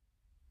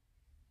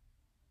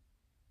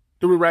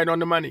 They were right on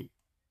the money.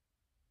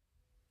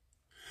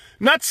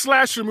 Not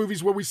slasher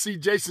movies where we see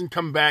Jason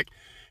come back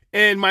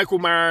and Michael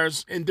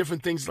Myers and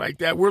different things like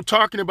that. We're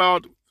talking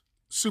about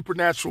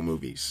supernatural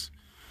movies,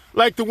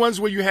 like the ones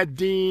where you had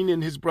Dean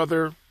and his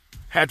brother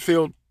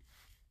Hatfield.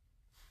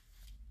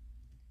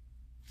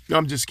 No,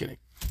 I'm just kidding.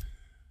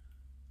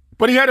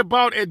 But he had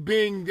about it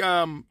being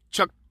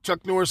Chuck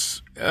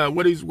Norris.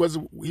 What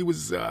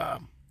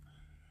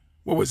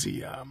was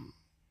he?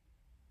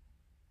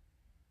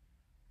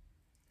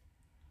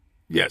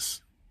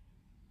 Yes,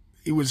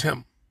 he was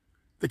him,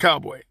 the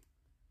cowboy.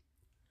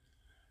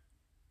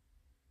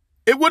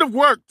 It would have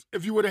worked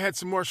if you would have had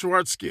some martial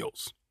arts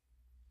skills.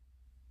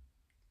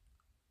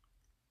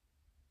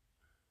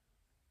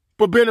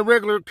 But being a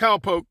regular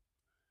cowpoke,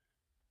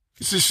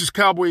 it's just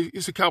cowboy.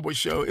 It's a cowboy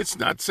show. It's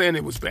not saying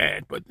it was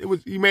bad, but it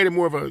was. He made it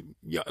more of a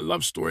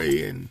love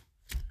story, and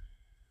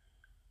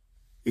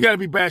you got to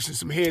be bashing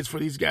some heads for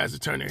these guys to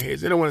turn their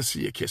heads. They don't want to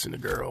see you kissing a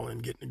girl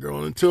and getting a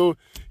girl until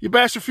you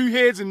bash a few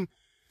heads and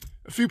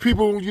a few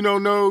people,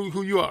 know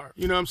who you are.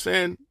 You know what I'm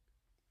saying?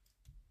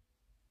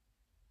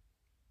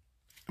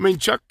 I mean,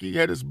 Chuck, he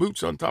had his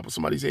boots on top of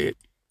somebody's head.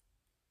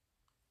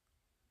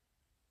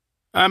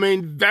 I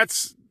mean,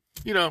 that's,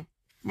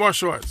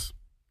 martial arts.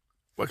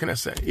 What can I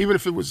say? Even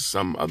if it was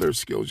some other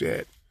skills you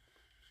had.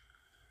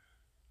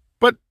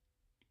 But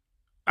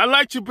I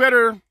liked you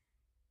better.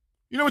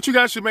 You know what you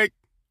guys should make?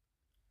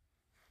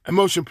 A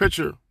motion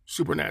picture,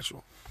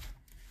 supernatural.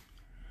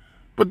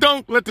 But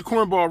don't let the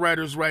cornball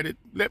writers write it.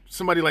 Let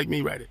somebody like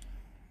me write it.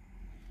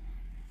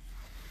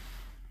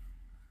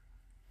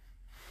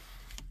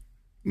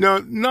 No,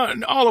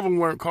 not all of them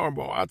weren't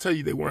cornball. I'll tell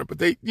you they weren't. But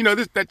they,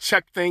 that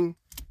Chuck thing,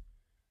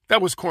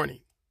 that was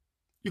corny.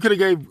 You could have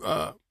gave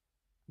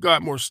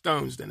God more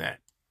stones than that.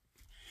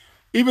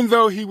 Even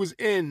though he was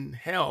in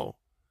hell,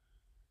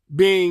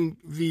 being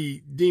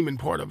the demon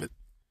part of it,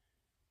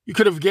 you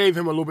could have gave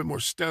him a little bit more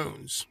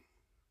stones.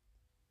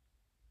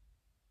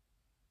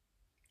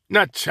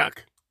 Not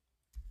Chuck.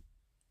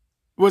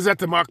 Was that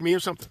to mock me or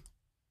something?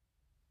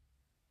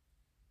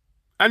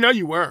 I know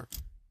you were.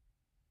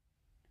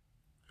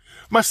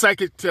 My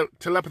psychic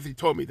telepathy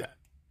told me that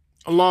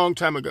a long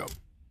time ago.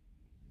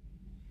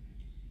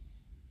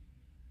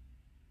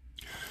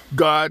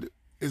 God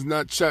is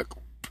not Chuck.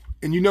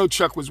 And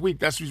Chuck was weak.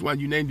 That's the reason why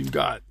you named him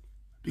God.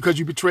 Because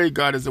you betrayed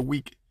God as a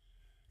weak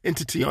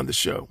entity on the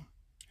show.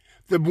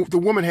 The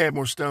woman had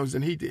more stones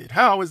than he did.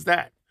 How is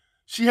that?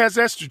 She has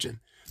estrogen.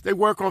 They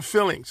work on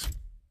feelings.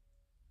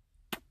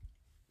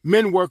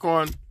 Men work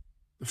on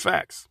the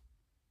facts.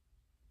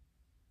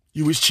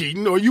 You was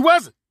cheating or you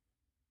wasn't.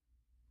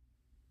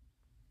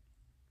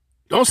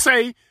 Don't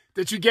say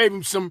that you gave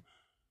him some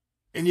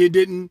and you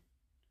didn't.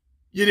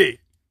 You did.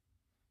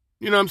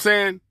 You know what I'm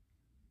saying?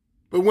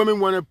 But women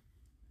want to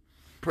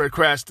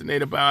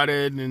procrastinate about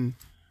it. And,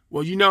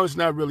 well, it's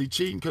not really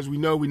cheating because we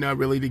know we're not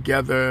really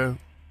together.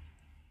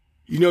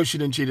 You know she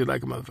done cheated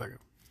like a motherfucker.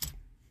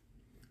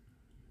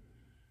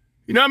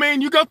 You know what I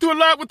mean? You go through a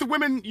lot with the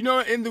women, you know,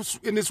 in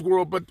this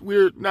world, but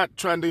we're not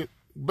trying to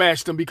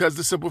bash them because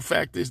the simple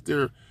fact is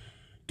they're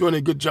doing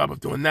a good job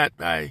of doing that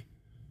by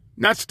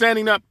not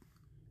standing up.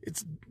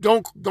 It's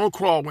don't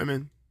crawl,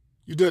 women.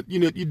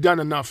 You've done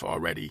enough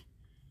already.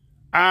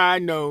 I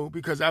know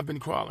because I've been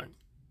crawling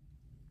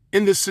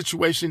in this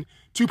situation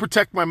to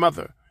protect my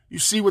mother. You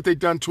see what they've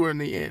done to her in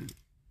the end.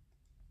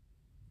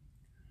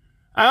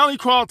 I only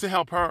crawled to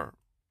help her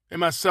and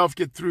myself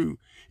get through.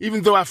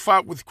 Even though I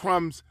fought with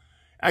crumbs,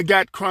 I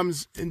got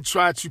crumbs and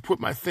tried to put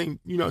my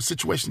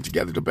situation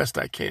together the best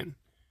I can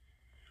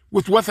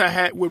with what I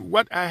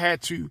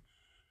had to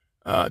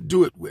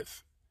do it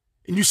with.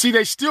 And you see,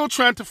 they still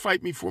trying to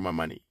fight me for my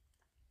money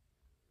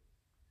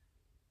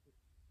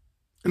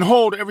and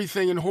hoard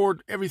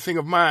everything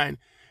of mine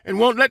and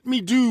won't let me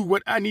do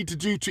what I need to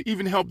do to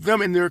even help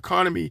them in their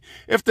economy.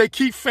 If they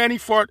keep Fanny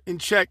Fart in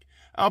check,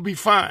 I'll be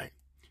fine.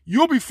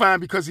 You'll be fine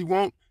because he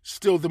won't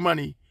steal the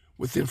money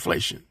with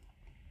inflation.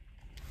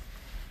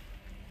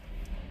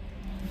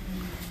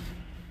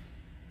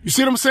 You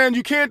see what I'm saying?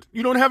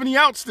 You don't have any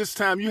outs this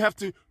time. You have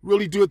to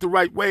really do it the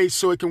right way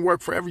so it can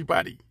work for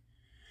everybody.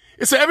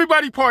 It's an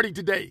everybody party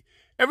today.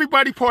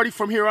 Everybody party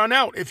from here on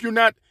out. If you're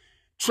not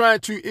trying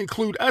to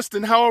include us,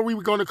 then how are we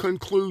going to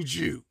include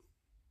you?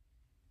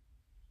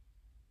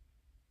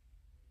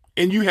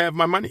 And you have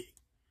my money.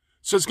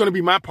 So it's going to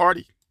be my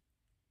party.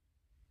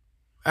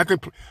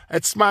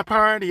 It's my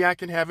party. I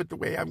can have it the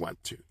way I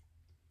want to.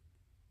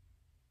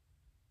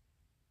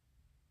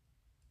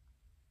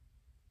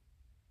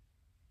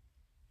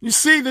 You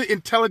see the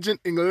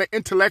intelligent,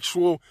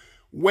 intellectual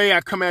way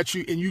I come at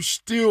you, and you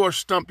still are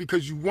stumped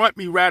because you want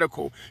me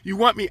radical. You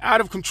want me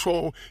out of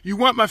control. You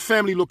want my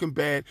family looking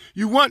bad.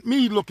 You want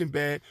me looking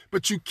bad,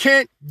 but you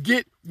can't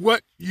get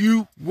what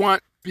you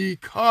want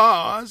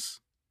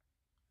because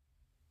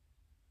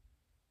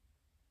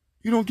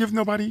you don't give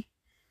nobody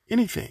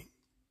anything.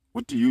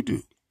 What do you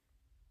do?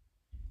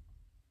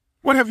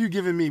 What have you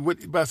given me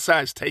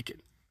besides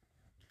taking?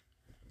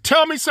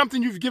 Tell me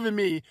something you've given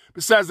me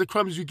besides the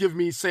crumbs you give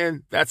me,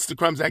 saying that's the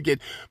crumbs I get.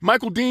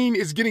 Michael Dean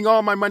is getting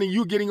all my money.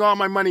 You're getting all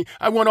my money.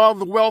 I want all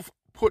the wealth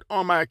put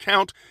on my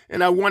account,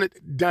 and I want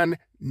it done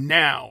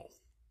now.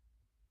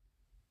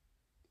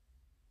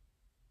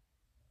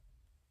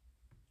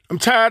 I'm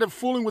tired of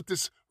fooling with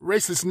this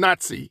racist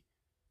Nazi,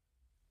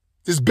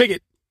 this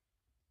bigot,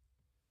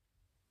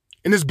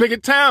 in this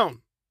bigot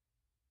town.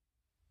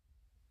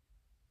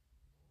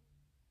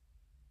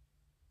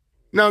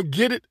 Now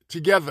get it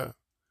together.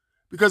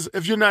 Because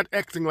if you're not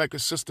acting like a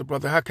sister,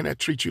 brother, how can I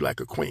treat you like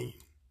a queen?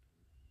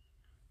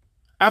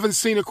 I haven't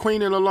seen a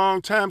queen in a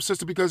long time,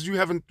 sister, because you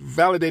haven't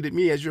validated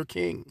me as your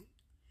king.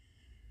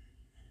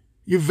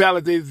 You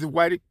validated the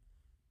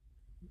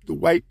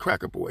white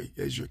cracker boy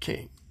as your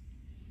king.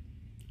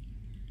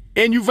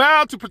 And you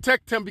vowed to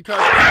protect him because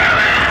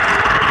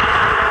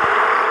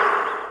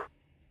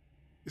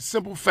the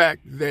simple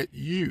fact that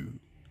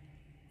you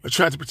are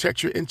trying to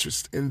protect your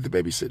interest in the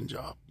babysitting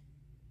job.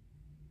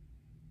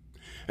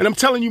 And I'm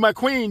telling you, my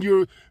queen,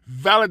 you're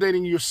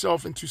validating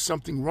yourself into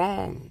something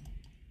wrong.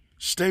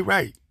 Stay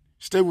right.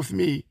 Stay with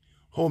me.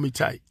 Hold me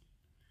tight.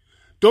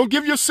 Don't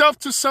give yourself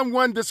to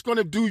someone that's going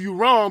to do you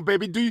wrong,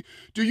 baby. Do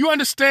you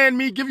understand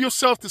me? Give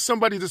yourself to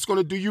somebody that's going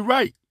to do you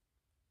right.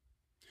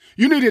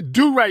 You need a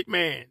do-right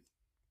man.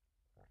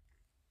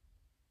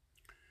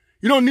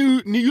 You don't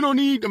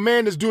need a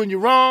man that's doing you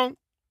wrong.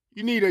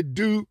 You need a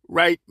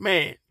do-right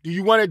man. Do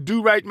you want a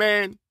do-right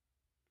man?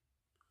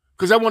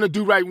 Because I want a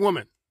do-right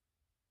woman.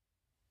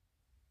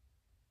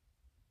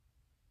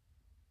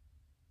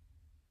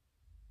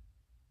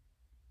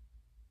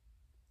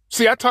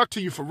 See, I talk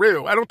to you for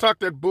real. I don't talk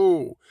that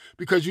bull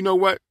because you know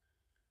what?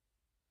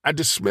 I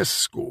dismiss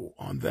school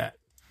on that.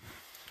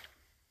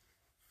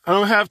 I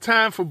don't have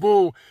time for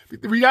bull.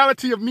 The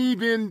reality of me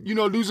being,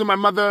 losing my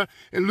mother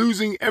and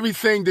losing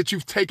everything that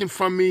you've taken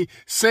from me,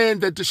 saying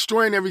that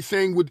destroying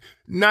everything would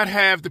not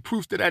have the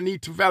proof that I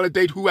need to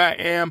validate who I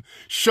am,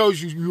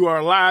 shows you are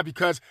alive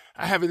because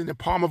I have it in the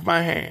palm of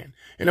my hand.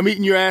 And I'm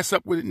eating your ass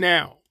up with it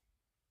now.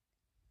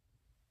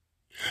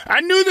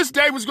 I knew this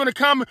day was going to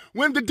come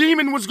when the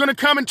demon was going to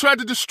come and try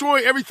to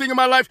destroy everything in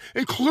my life,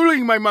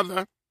 including my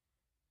mother.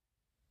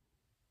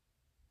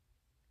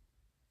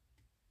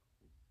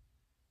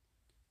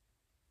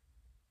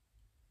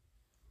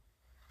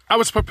 I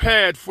was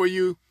prepared for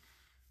you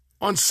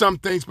on some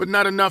things, but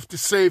not enough to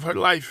save her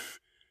life.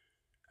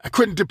 I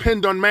couldn't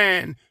depend on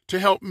man to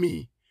help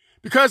me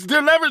because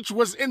their leverage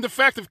was in the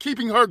fact of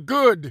keeping her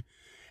good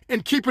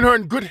and keeping her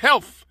in good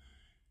health.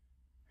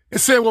 And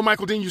saying, well,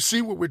 Michael Dean, you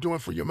see what we're doing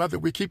for your mother.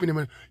 We're keeping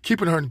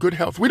her in good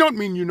health. We don't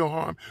mean you no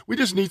harm. We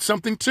just need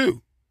something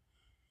too.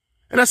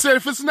 And I said,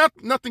 if it's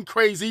nothing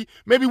crazy,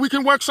 maybe we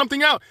can work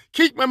something out.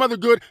 Keep my mother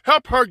good,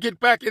 help her get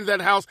back in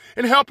that house,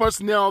 and help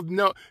us nail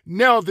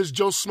this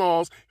Joe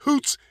Smalls,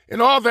 Hoots,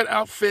 and all that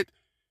outfit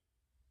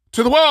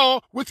to the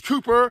wall with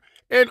Cooper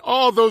and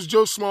all those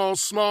Joe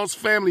Smalls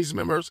families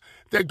members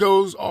that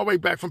goes all the way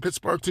back from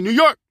Pittsburgh to New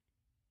York.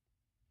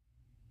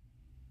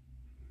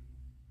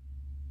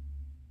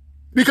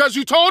 Because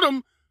you told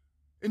him,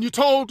 and you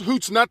told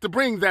Hoots not to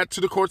bring that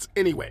to the courts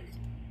anyway.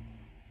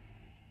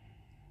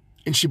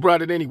 And she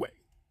brought it anyway.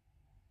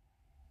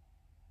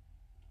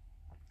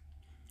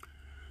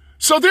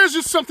 So there's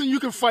just something you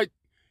can fight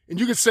and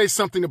you can say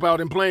something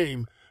about and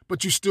blame,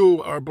 but you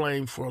still are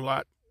blamed for a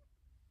lot.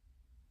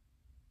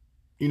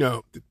 You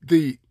know,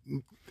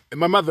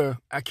 my mother,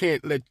 I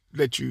can't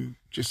let you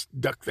just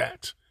duck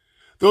that.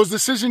 Those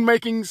decision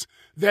makings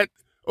that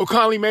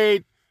O'Connell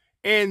made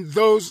and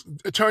those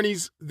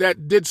attorneys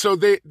that did so,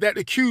 that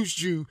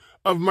accused you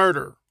of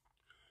murder.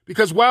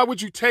 Because why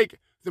would you take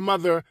the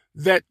mother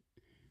that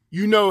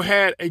you know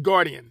had a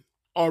guardian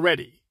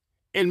already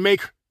and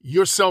make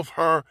yourself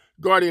her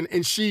guardian,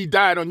 and she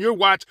died on your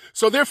watch,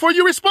 so therefore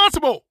you're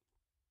responsible?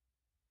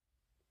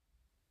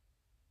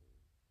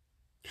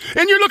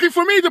 And you're looking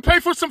for me to pay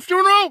for some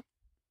funeral?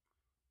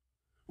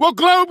 Well,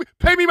 Globe,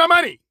 pay me my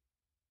money.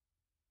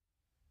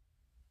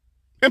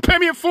 And pay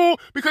me in full,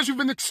 because you've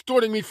been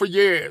extorting me for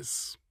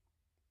years.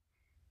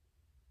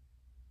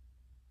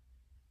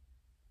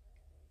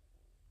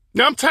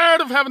 Now I'm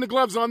tired of having the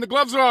gloves on. The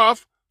gloves are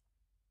off.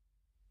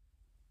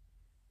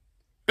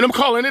 And I'm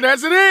calling it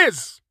as it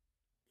is.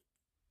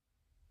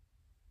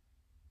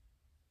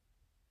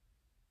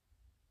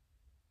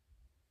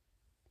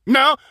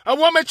 Now I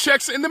want my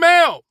checks in the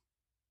mail.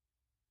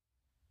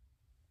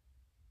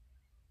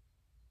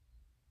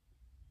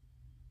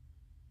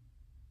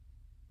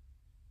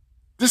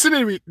 This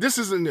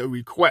isn't a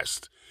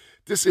request.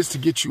 This is to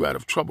get you out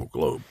of trouble,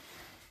 Globe.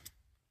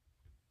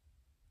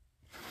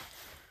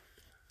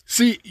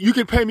 See, you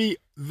can pay me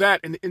that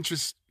in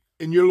interest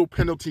in your little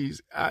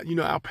penalties.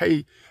 I'll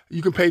pay.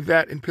 You can pay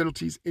that in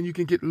penalties, and you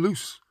can get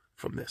loose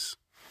from this.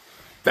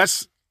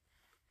 That's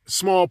a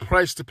small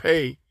price to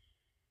pay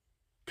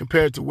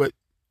compared to what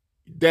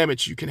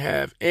damage you can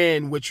have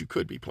and what you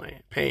could be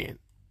paying.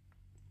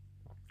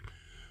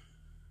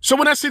 So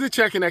when I see the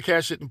check and I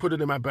cash it and put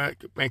it in my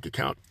bank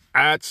account,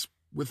 it's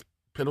with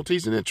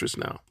penalties and interest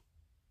now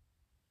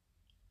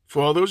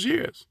for all those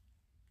years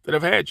that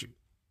I've had you.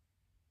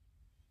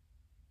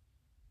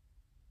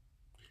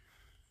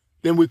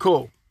 Then we're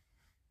cool.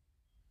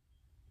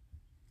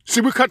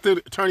 See, we cut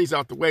the attorneys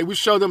out the way. We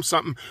show them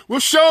something. We'll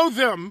show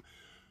them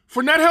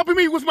for not helping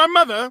me with my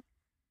mother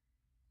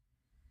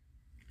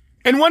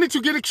and wanting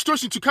to get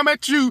extortion to come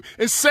at you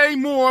and say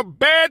more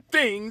bad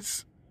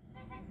things.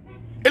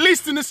 At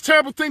least in this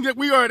terrible thing that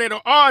we are at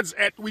odds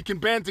at, we can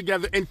band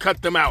together and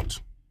cut them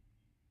out.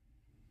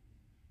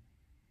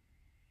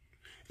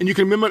 And you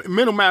can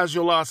minimize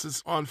your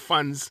losses on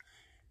funds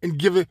and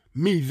give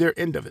me their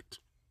end of it.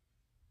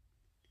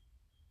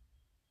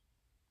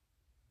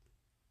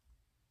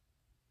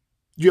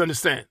 You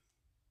understand?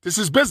 This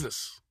is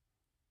business.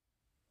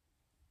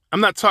 I'm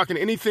not talking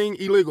anything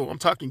illegal. I'm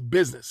talking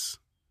business.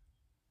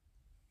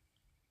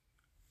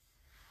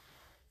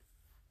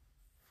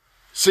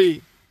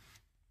 See,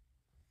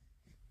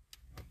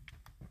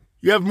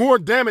 you have more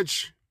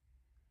damage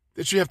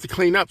that you have to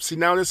clean up. See,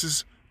 now this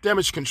is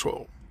damage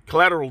control,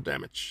 collateral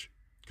damage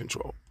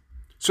control.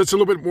 So it's a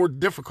little bit more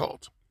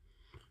difficult.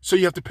 So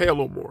you have to pay a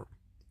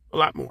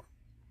lot more.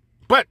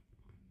 But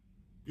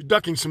you're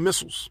ducking some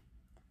missiles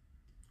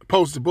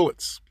opposed to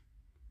bullets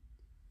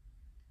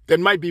that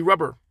might be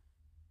rubber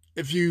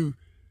if you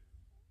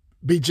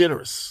be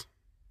generous.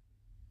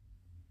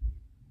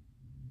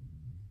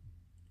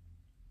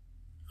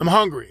 I'm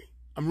hungry.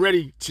 I'm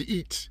ready to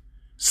eat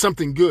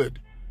something good.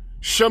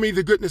 Show me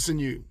the goodness in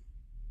you.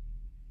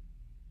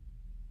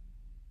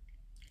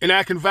 And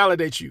I can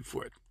validate you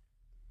for it.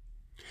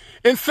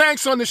 And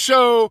thanks on the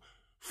show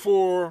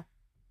for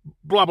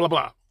blah, blah,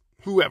 blah,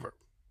 whoever.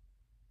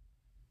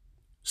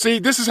 See,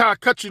 this is how I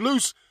cut you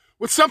loose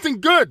with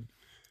something good.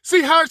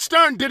 See, Howard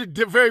Stern did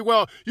it very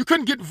well. You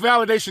couldn't get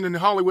validation in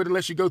Hollywood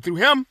unless you go through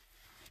him.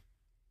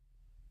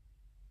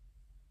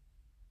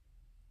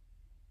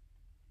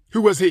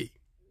 Who was he?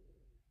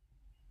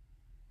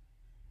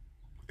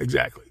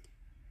 Exactly.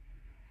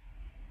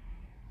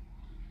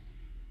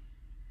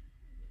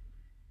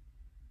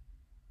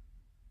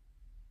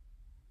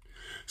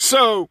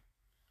 So,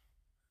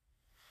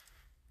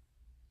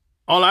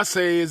 all I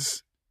say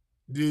is,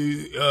 do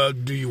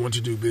you want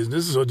to do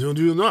business or do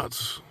you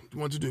not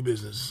want to do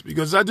business?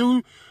 Because I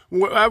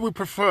would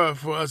prefer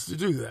for us to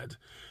do that.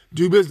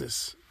 Do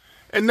business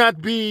and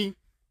not be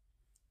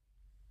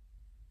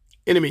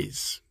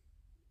enemies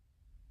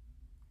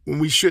when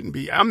we shouldn't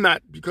be. I'm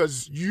not,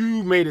 because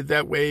you made it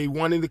that way,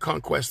 wanting the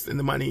conquest and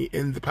the money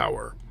and the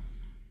power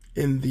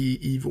and the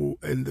evil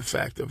and the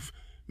fact of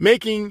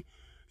making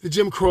the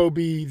Jim Crow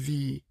be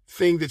the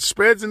thing that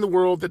spreads in the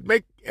world that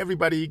make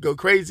everybody go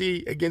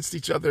crazy against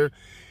each other,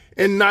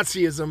 and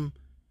Nazism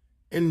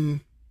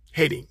and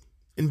hating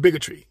and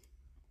bigotry.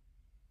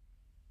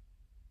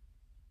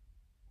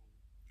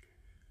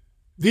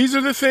 These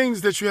are the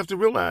things that you have to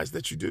realize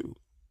that you do.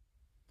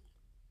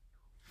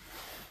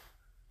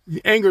 You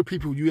anger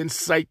people, you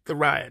incite the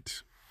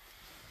riot.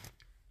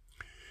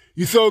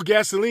 You throw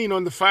gasoline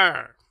on the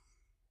fire.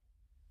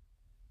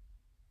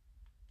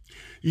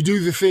 You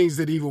do the things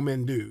that evil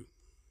men do.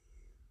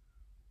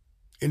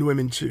 And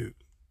women too.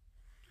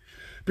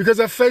 Because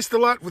I've faced a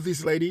lot with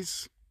these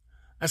ladies.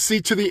 I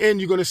see to the end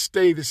you're going to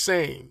stay the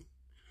same.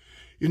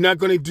 You're not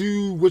going to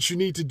do what you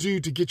need to do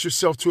to get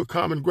yourself to a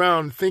common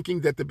ground,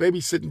 thinking that the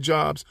babysitting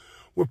jobs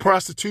were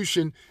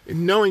prostitution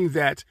and knowing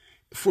that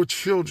for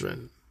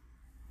children,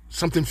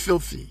 something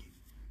filthy,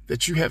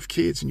 that you have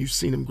kids and you've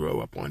seen them grow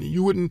up on. And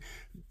you wouldn't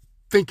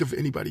think of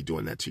anybody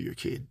doing that to your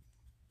kid.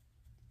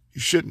 You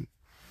shouldn't,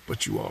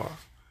 but you are.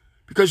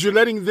 Because you're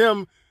letting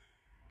them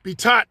be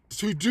taught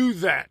to do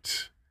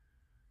that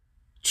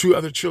to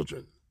other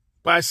children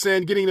by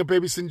saying getting a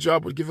babysitting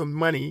job would give them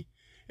money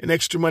and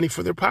extra money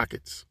for their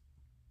pockets.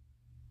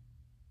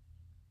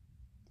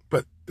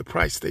 But the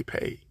price they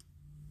pay.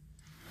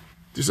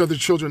 There's other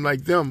children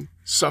like them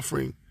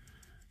suffering.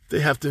 They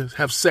have to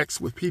have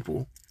sex with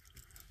people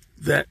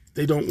that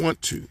they don't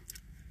want to,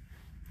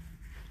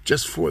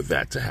 just for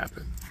that to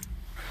happen.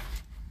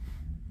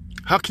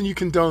 How can you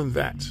condone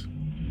that?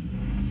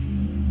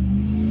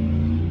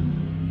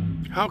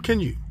 How can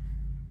you?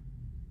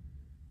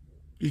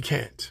 You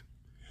can't.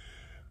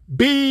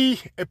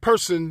 Be a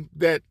person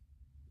that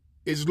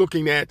is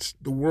looking at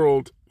the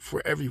world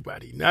for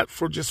everybody, not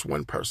for just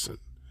one person.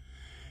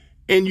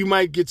 And you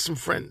might get some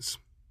friends.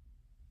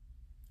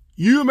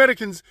 You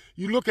Americans,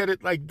 you look at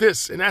it like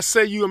this, and I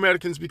say you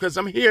Americans because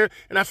I'm here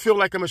and I feel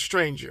like I'm a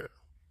stranger.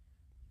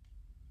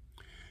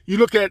 You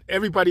look at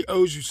everybody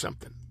owes you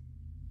something.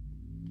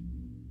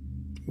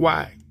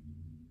 Why?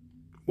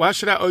 Why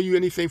should I owe you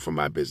anything for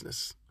my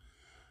business?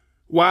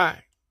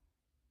 Why?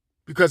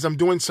 Because I'm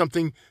doing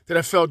something that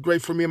I felt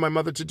great for me and my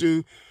mother to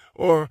do,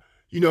 or,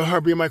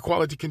 her being my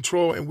quality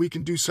control, and we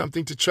can do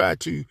something to try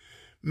to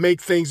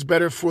make things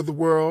better for the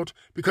world,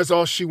 because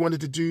all she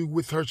wanted to do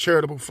with her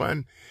charitable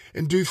fund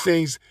and do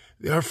things,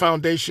 her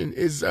foundation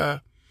is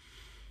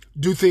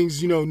do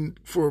things,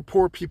 for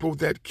poor people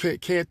that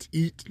can't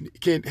eat,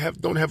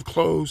 don't have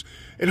clothes,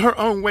 in her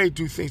own way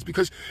do things.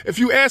 Because if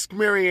you ask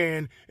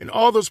Marianne and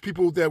all those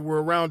people that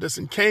were around us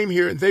and came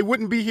here, and they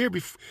wouldn't be here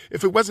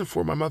if it wasn't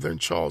for my mother and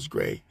Charles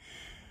Gray,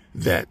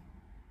 that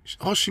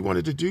all she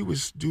wanted to do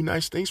was do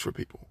nice things for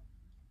people.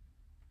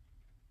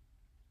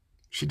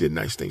 She did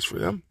nice things for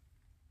them.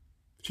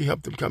 She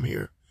helped them come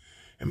here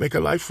and make a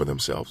life for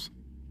themselves.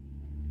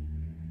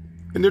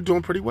 And they're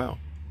doing pretty well.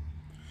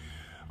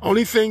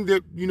 Only thing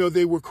that,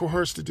 they were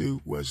coerced to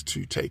do was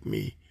to take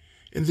me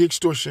in the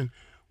extortion,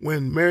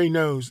 when Mary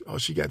knows all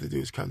she got to do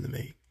is come to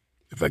me.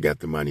 If I got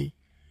the money,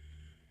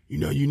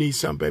 you need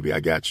something, baby, I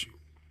got you.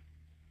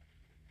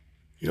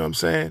 You know what I'm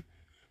saying?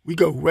 We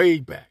go way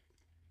back.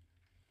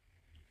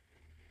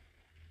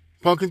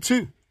 Punkin'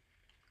 too.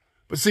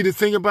 But see, the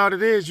thing about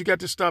it is, you got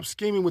to stop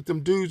scheming with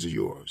them dudes of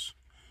yours.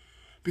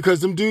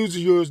 Because them dudes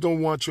of yours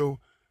don't want your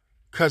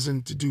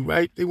cousin to do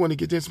right. They want to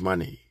get this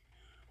money.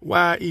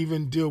 Why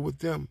even deal with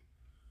them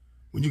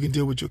when you can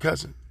deal with your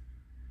cousin?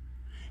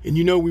 And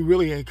we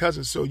really ain't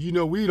cousins, so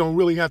we don't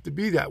really have to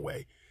be that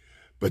way.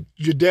 But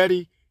your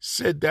daddy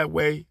said that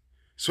way,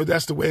 so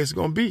that's the way it's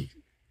going to be.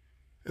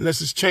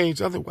 Unless it's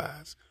changed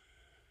otherwise.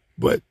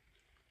 But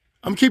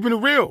I'm keeping it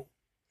real.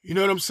 You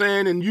know what I'm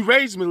saying? And you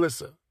raised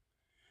Melissa.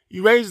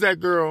 You raised that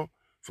girl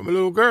from a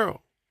little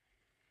girl.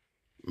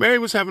 Mary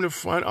was having her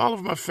fun. All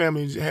of my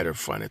family had her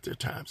fun at their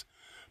times.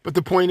 But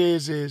the point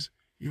is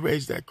you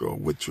raised that girl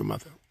with your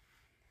mother.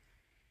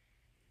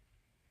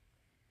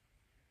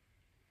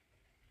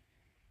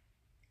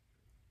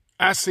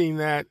 I seen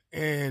that,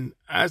 and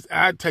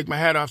I take my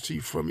hat off to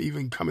you from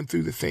even coming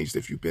through the things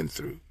that you've been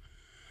through.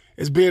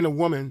 As being a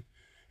woman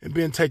and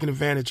being taken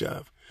advantage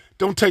of.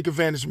 Don't take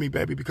advantage of me,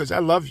 baby, because I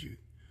love you.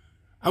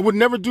 I would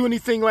never do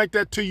anything like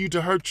that to you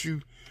to hurt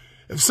you.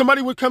 If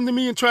somebody would come to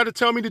me and try to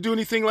tell me to do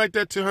anything like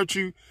that to hurt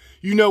you,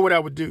 you know what I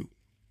would do.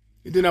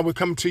 And then I would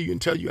come to you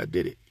and tell you I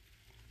did it.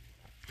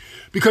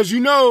 Because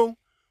when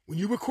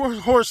you were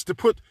coerced to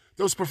put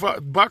those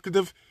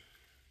provocative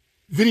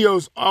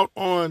videos out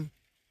on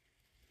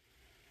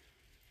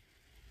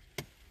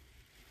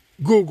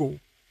Google,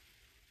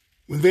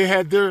 when they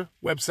had their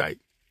website,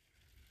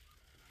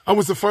 I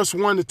was the first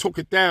one that took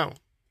it down.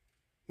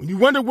 When you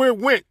wonder where it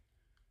went,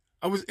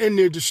 I was in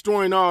there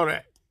destroying all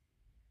that.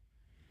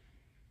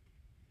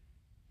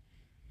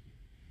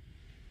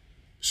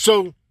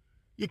 So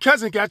your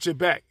cousin got your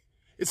back.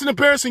 It's an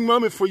embarrassing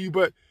moment for you,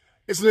 but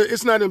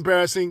it's not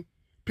embarrassing.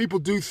 People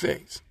do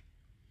things.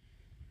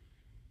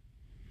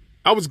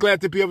 I was glad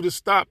to be able to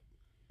stop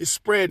it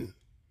spreading.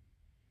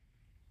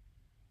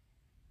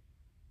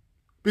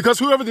 Because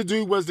whoever the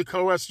dude was that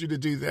coerced you to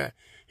do that,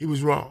 he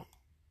was wrong.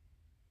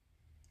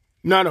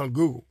 Not on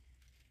Google.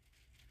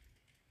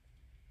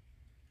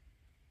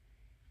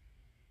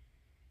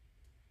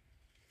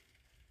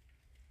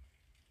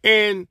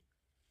 And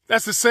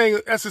that's the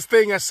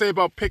thing I say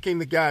about picking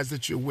the guys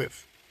that you're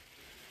with.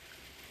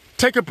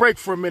 Take a break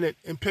for a minute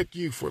and pick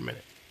you for a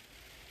minute.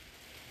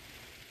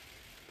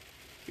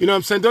 You know what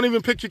I'm saying? Don't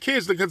even pick your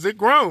kids because they're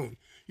grown.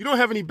 You don't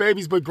have any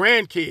babies but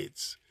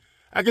grandkids.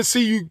 I can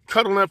see you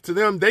cuddling up to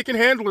them. They can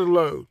handle the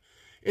load.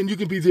 And you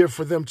can be there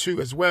for them too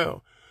as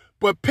well.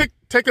 But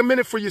take a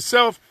minute for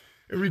yourself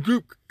and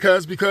regroup,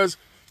 because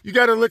you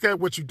got to look at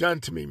what you've done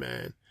to me,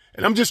 man.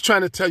 And I'm just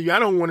trying to tell you, I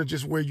don't want to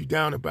just wear you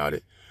down about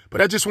it,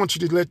 but I just want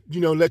you to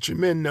let your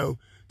men know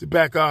to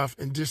back off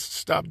and just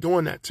stop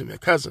doing that to my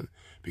cousin,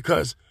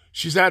 because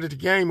she's out of the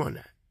game on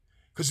that.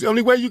 Because the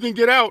only way you can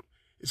get out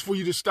is for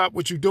you to stop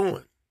what you're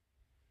doing.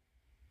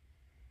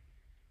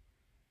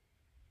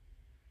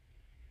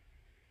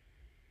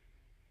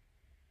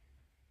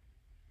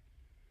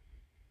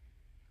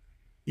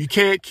 You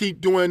can't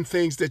keep doing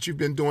things that you've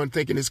been doing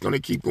thinking it's going to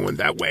keep going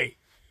that way.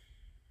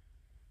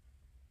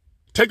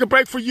 Take a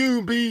break for you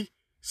and be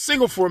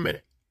single for a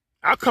minute.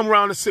 I'll come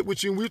around and sit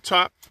with you and we'll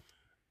talk.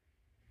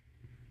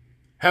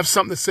 Have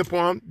something to sip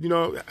on,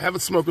 have a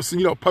smoke or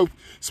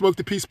smoke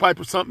the peace pipe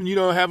or something,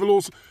 have a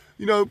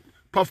little,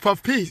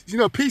 puff peace,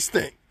 peace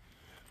thing.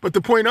 But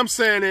the point I'm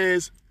saying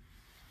is,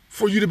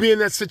 for you to be in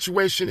that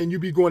situation and you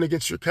be going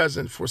against your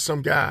cousin for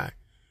some guy,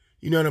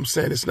 you know what I'm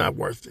saying? It's not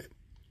worth it.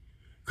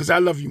 Because I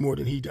love you more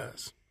than he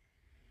does.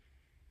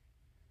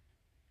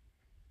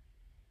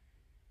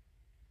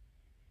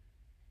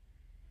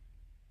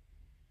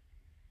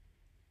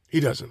 He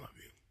doesn't love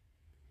you.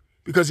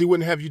 Because he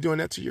wouldn't have you doing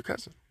that to your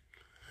cousin.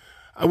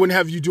 I wouldn't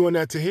have you doing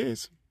that to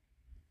his.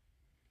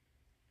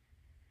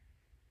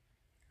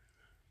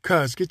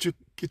 Cuz, get your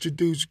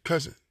dude's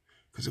cousin.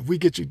 Because if we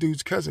get your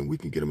dude's cousin, we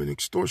can get him an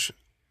extortion.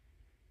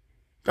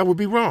 That would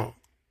be wrong.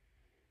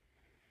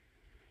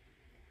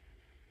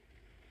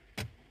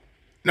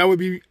 And I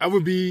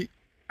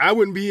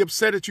wouldn't be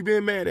upset at you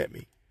being mad at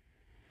me.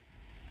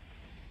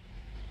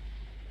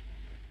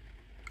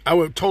 I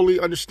would totally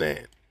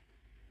understand.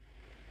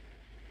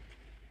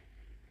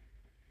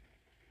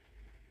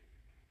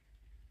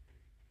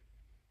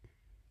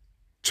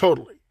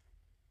 Totally.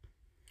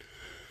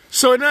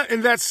 So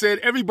in that said,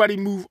 everybody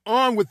move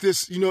on with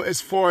this,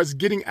 as far as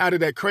getting out of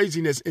that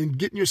craziness and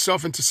getting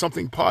yourself into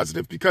something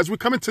positive, because we're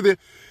coming to the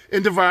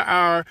end of our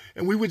hour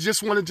and we would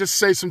just want to just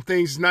say some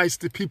things nice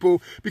to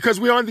people because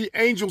we're on the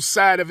angel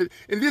side of it.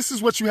 And this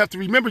is what you have to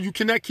remember. You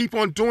cannot keep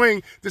on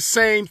doing the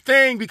same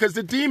thing because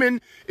the demon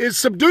is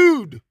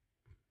subdued.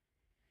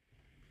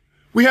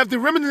 We have the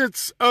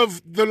remnants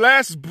of the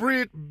last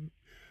breed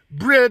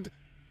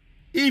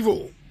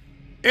evil,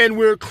 and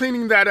we're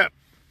cleaning that up.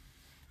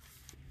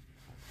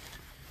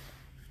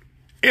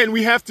 And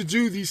we have to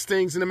do these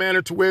things in a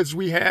manner to where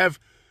we have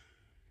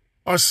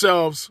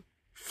ourselves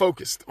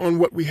focused on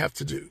what we have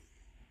to do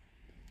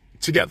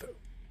together.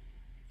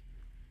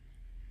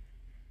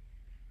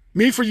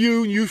 Me for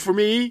you, you for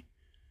me.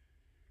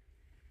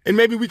 And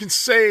maybe we can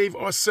save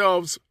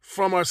ourselves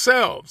from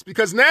ourselves,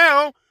 because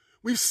now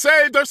we've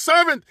saved our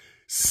servant.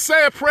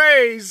 Say a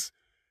praise,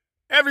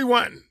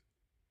 everyone.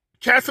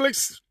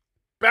 Catholics,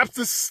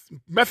 Baptists,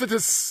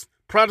 Methodists,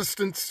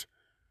 Protestants,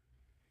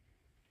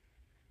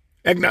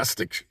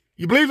 agnostic.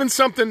 You believe in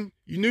something,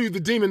 you knew the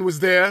demon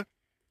was there.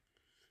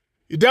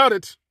 You doubt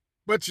it,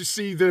 but you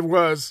see there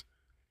was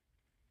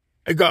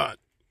a God.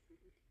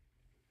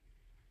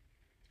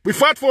 We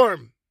fought for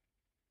him.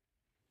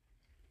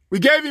 We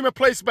gave him a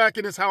place back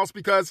in his house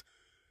because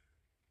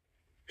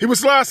he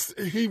was lost.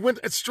 He went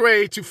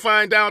astray to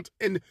find out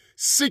and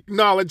seek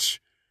knowledge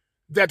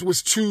that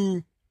was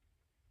too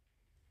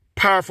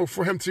powerful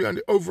for him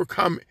to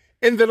overcome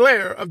in the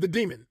lair of the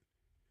demon.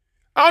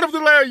 Out of the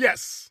lair,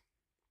 yes.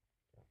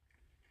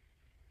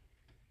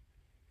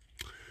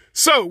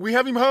 So we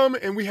have him home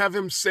and we have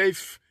him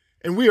safe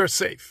and we are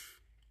safe.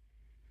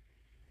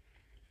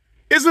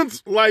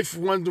 Isn't life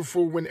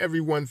wonderful when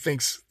everyone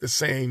thinks the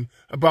same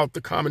about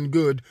the common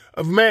good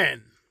of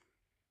man?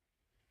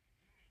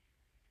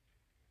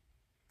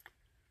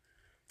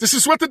 This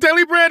is what the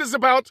Daily Bread is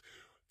about,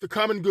 the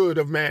common good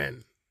of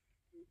man.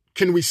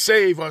 Can we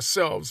save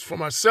ourselves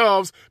from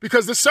ourselves?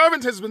 Because the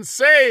servant has been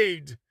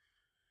saved.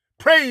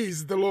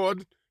 Praise the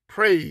Lord.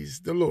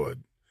 Praise the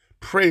Lord.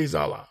 Praise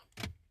Allah.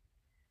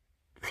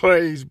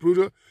 Praise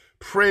Buddha.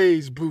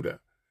 Praise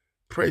Buddha.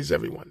 Praise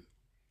everyone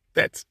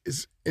that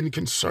is in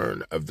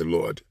concern of the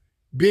Lord,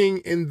 being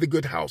in the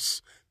good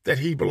house that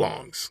he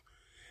belongs.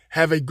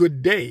 Have a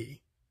good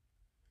day.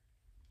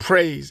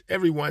 Praise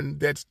everyone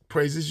that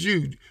praises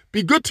you.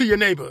 Be good to your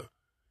neighbor,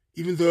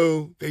 even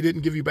though they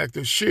didn't give you back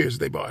those shears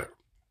they borrowed.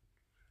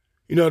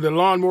 The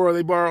lawnmower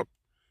they borrowed.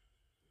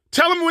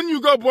 Tell them when you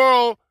go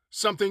borrow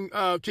something,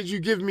 could you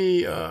give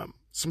me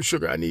some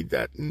sugar? I need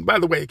that. And by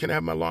the way, can I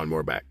have my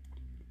lawnmower back?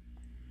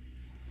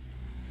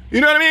 You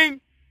know what I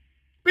mean?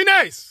 Be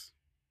nice.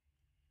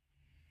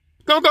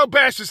 Don't go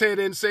bash his head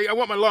in and say, I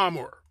want my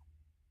lawnmower.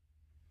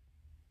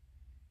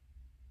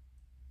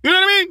 You know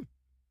what I mean?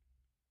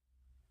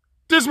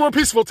 There's more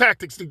peaceful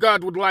tactics that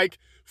God would like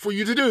for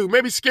you to do.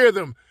 Maybe scare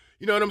them.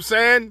 You know what I'm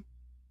saying?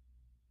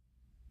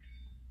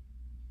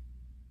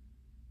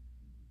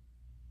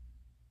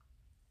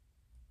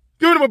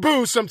 Give them a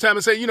boo sometime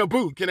and say,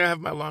 boo, can I have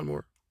my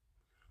lawnmower?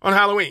 On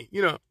Halloween,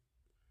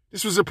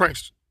 this was a prank.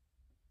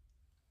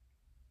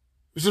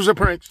 This was a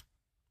prank.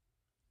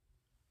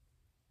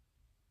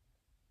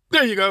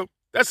 There you go.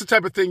 That's the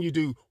type of thing you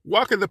do.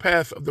 Walk in the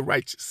path of the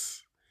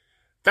righteous.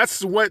 That's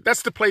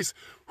the place,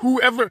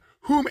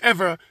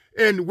 whomever,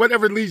 in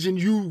whatever legion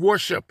you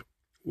worship,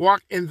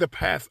 walk in the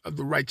path of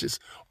the righteous.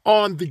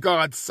 on the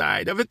God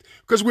side of it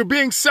because we're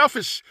being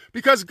selfish,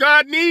 because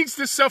God needs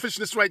this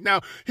selfishness right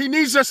now. He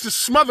needs us to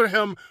smother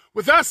him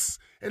with us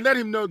and let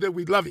him know that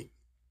we love him.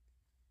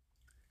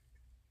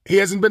 He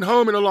hasn't been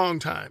home in a long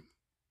time.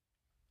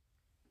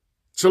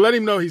 So let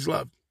him know he's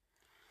loved.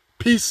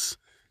 Peace,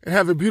 and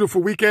have a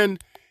beautiful weekend,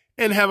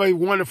 and have a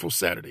wonderful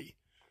Saturday.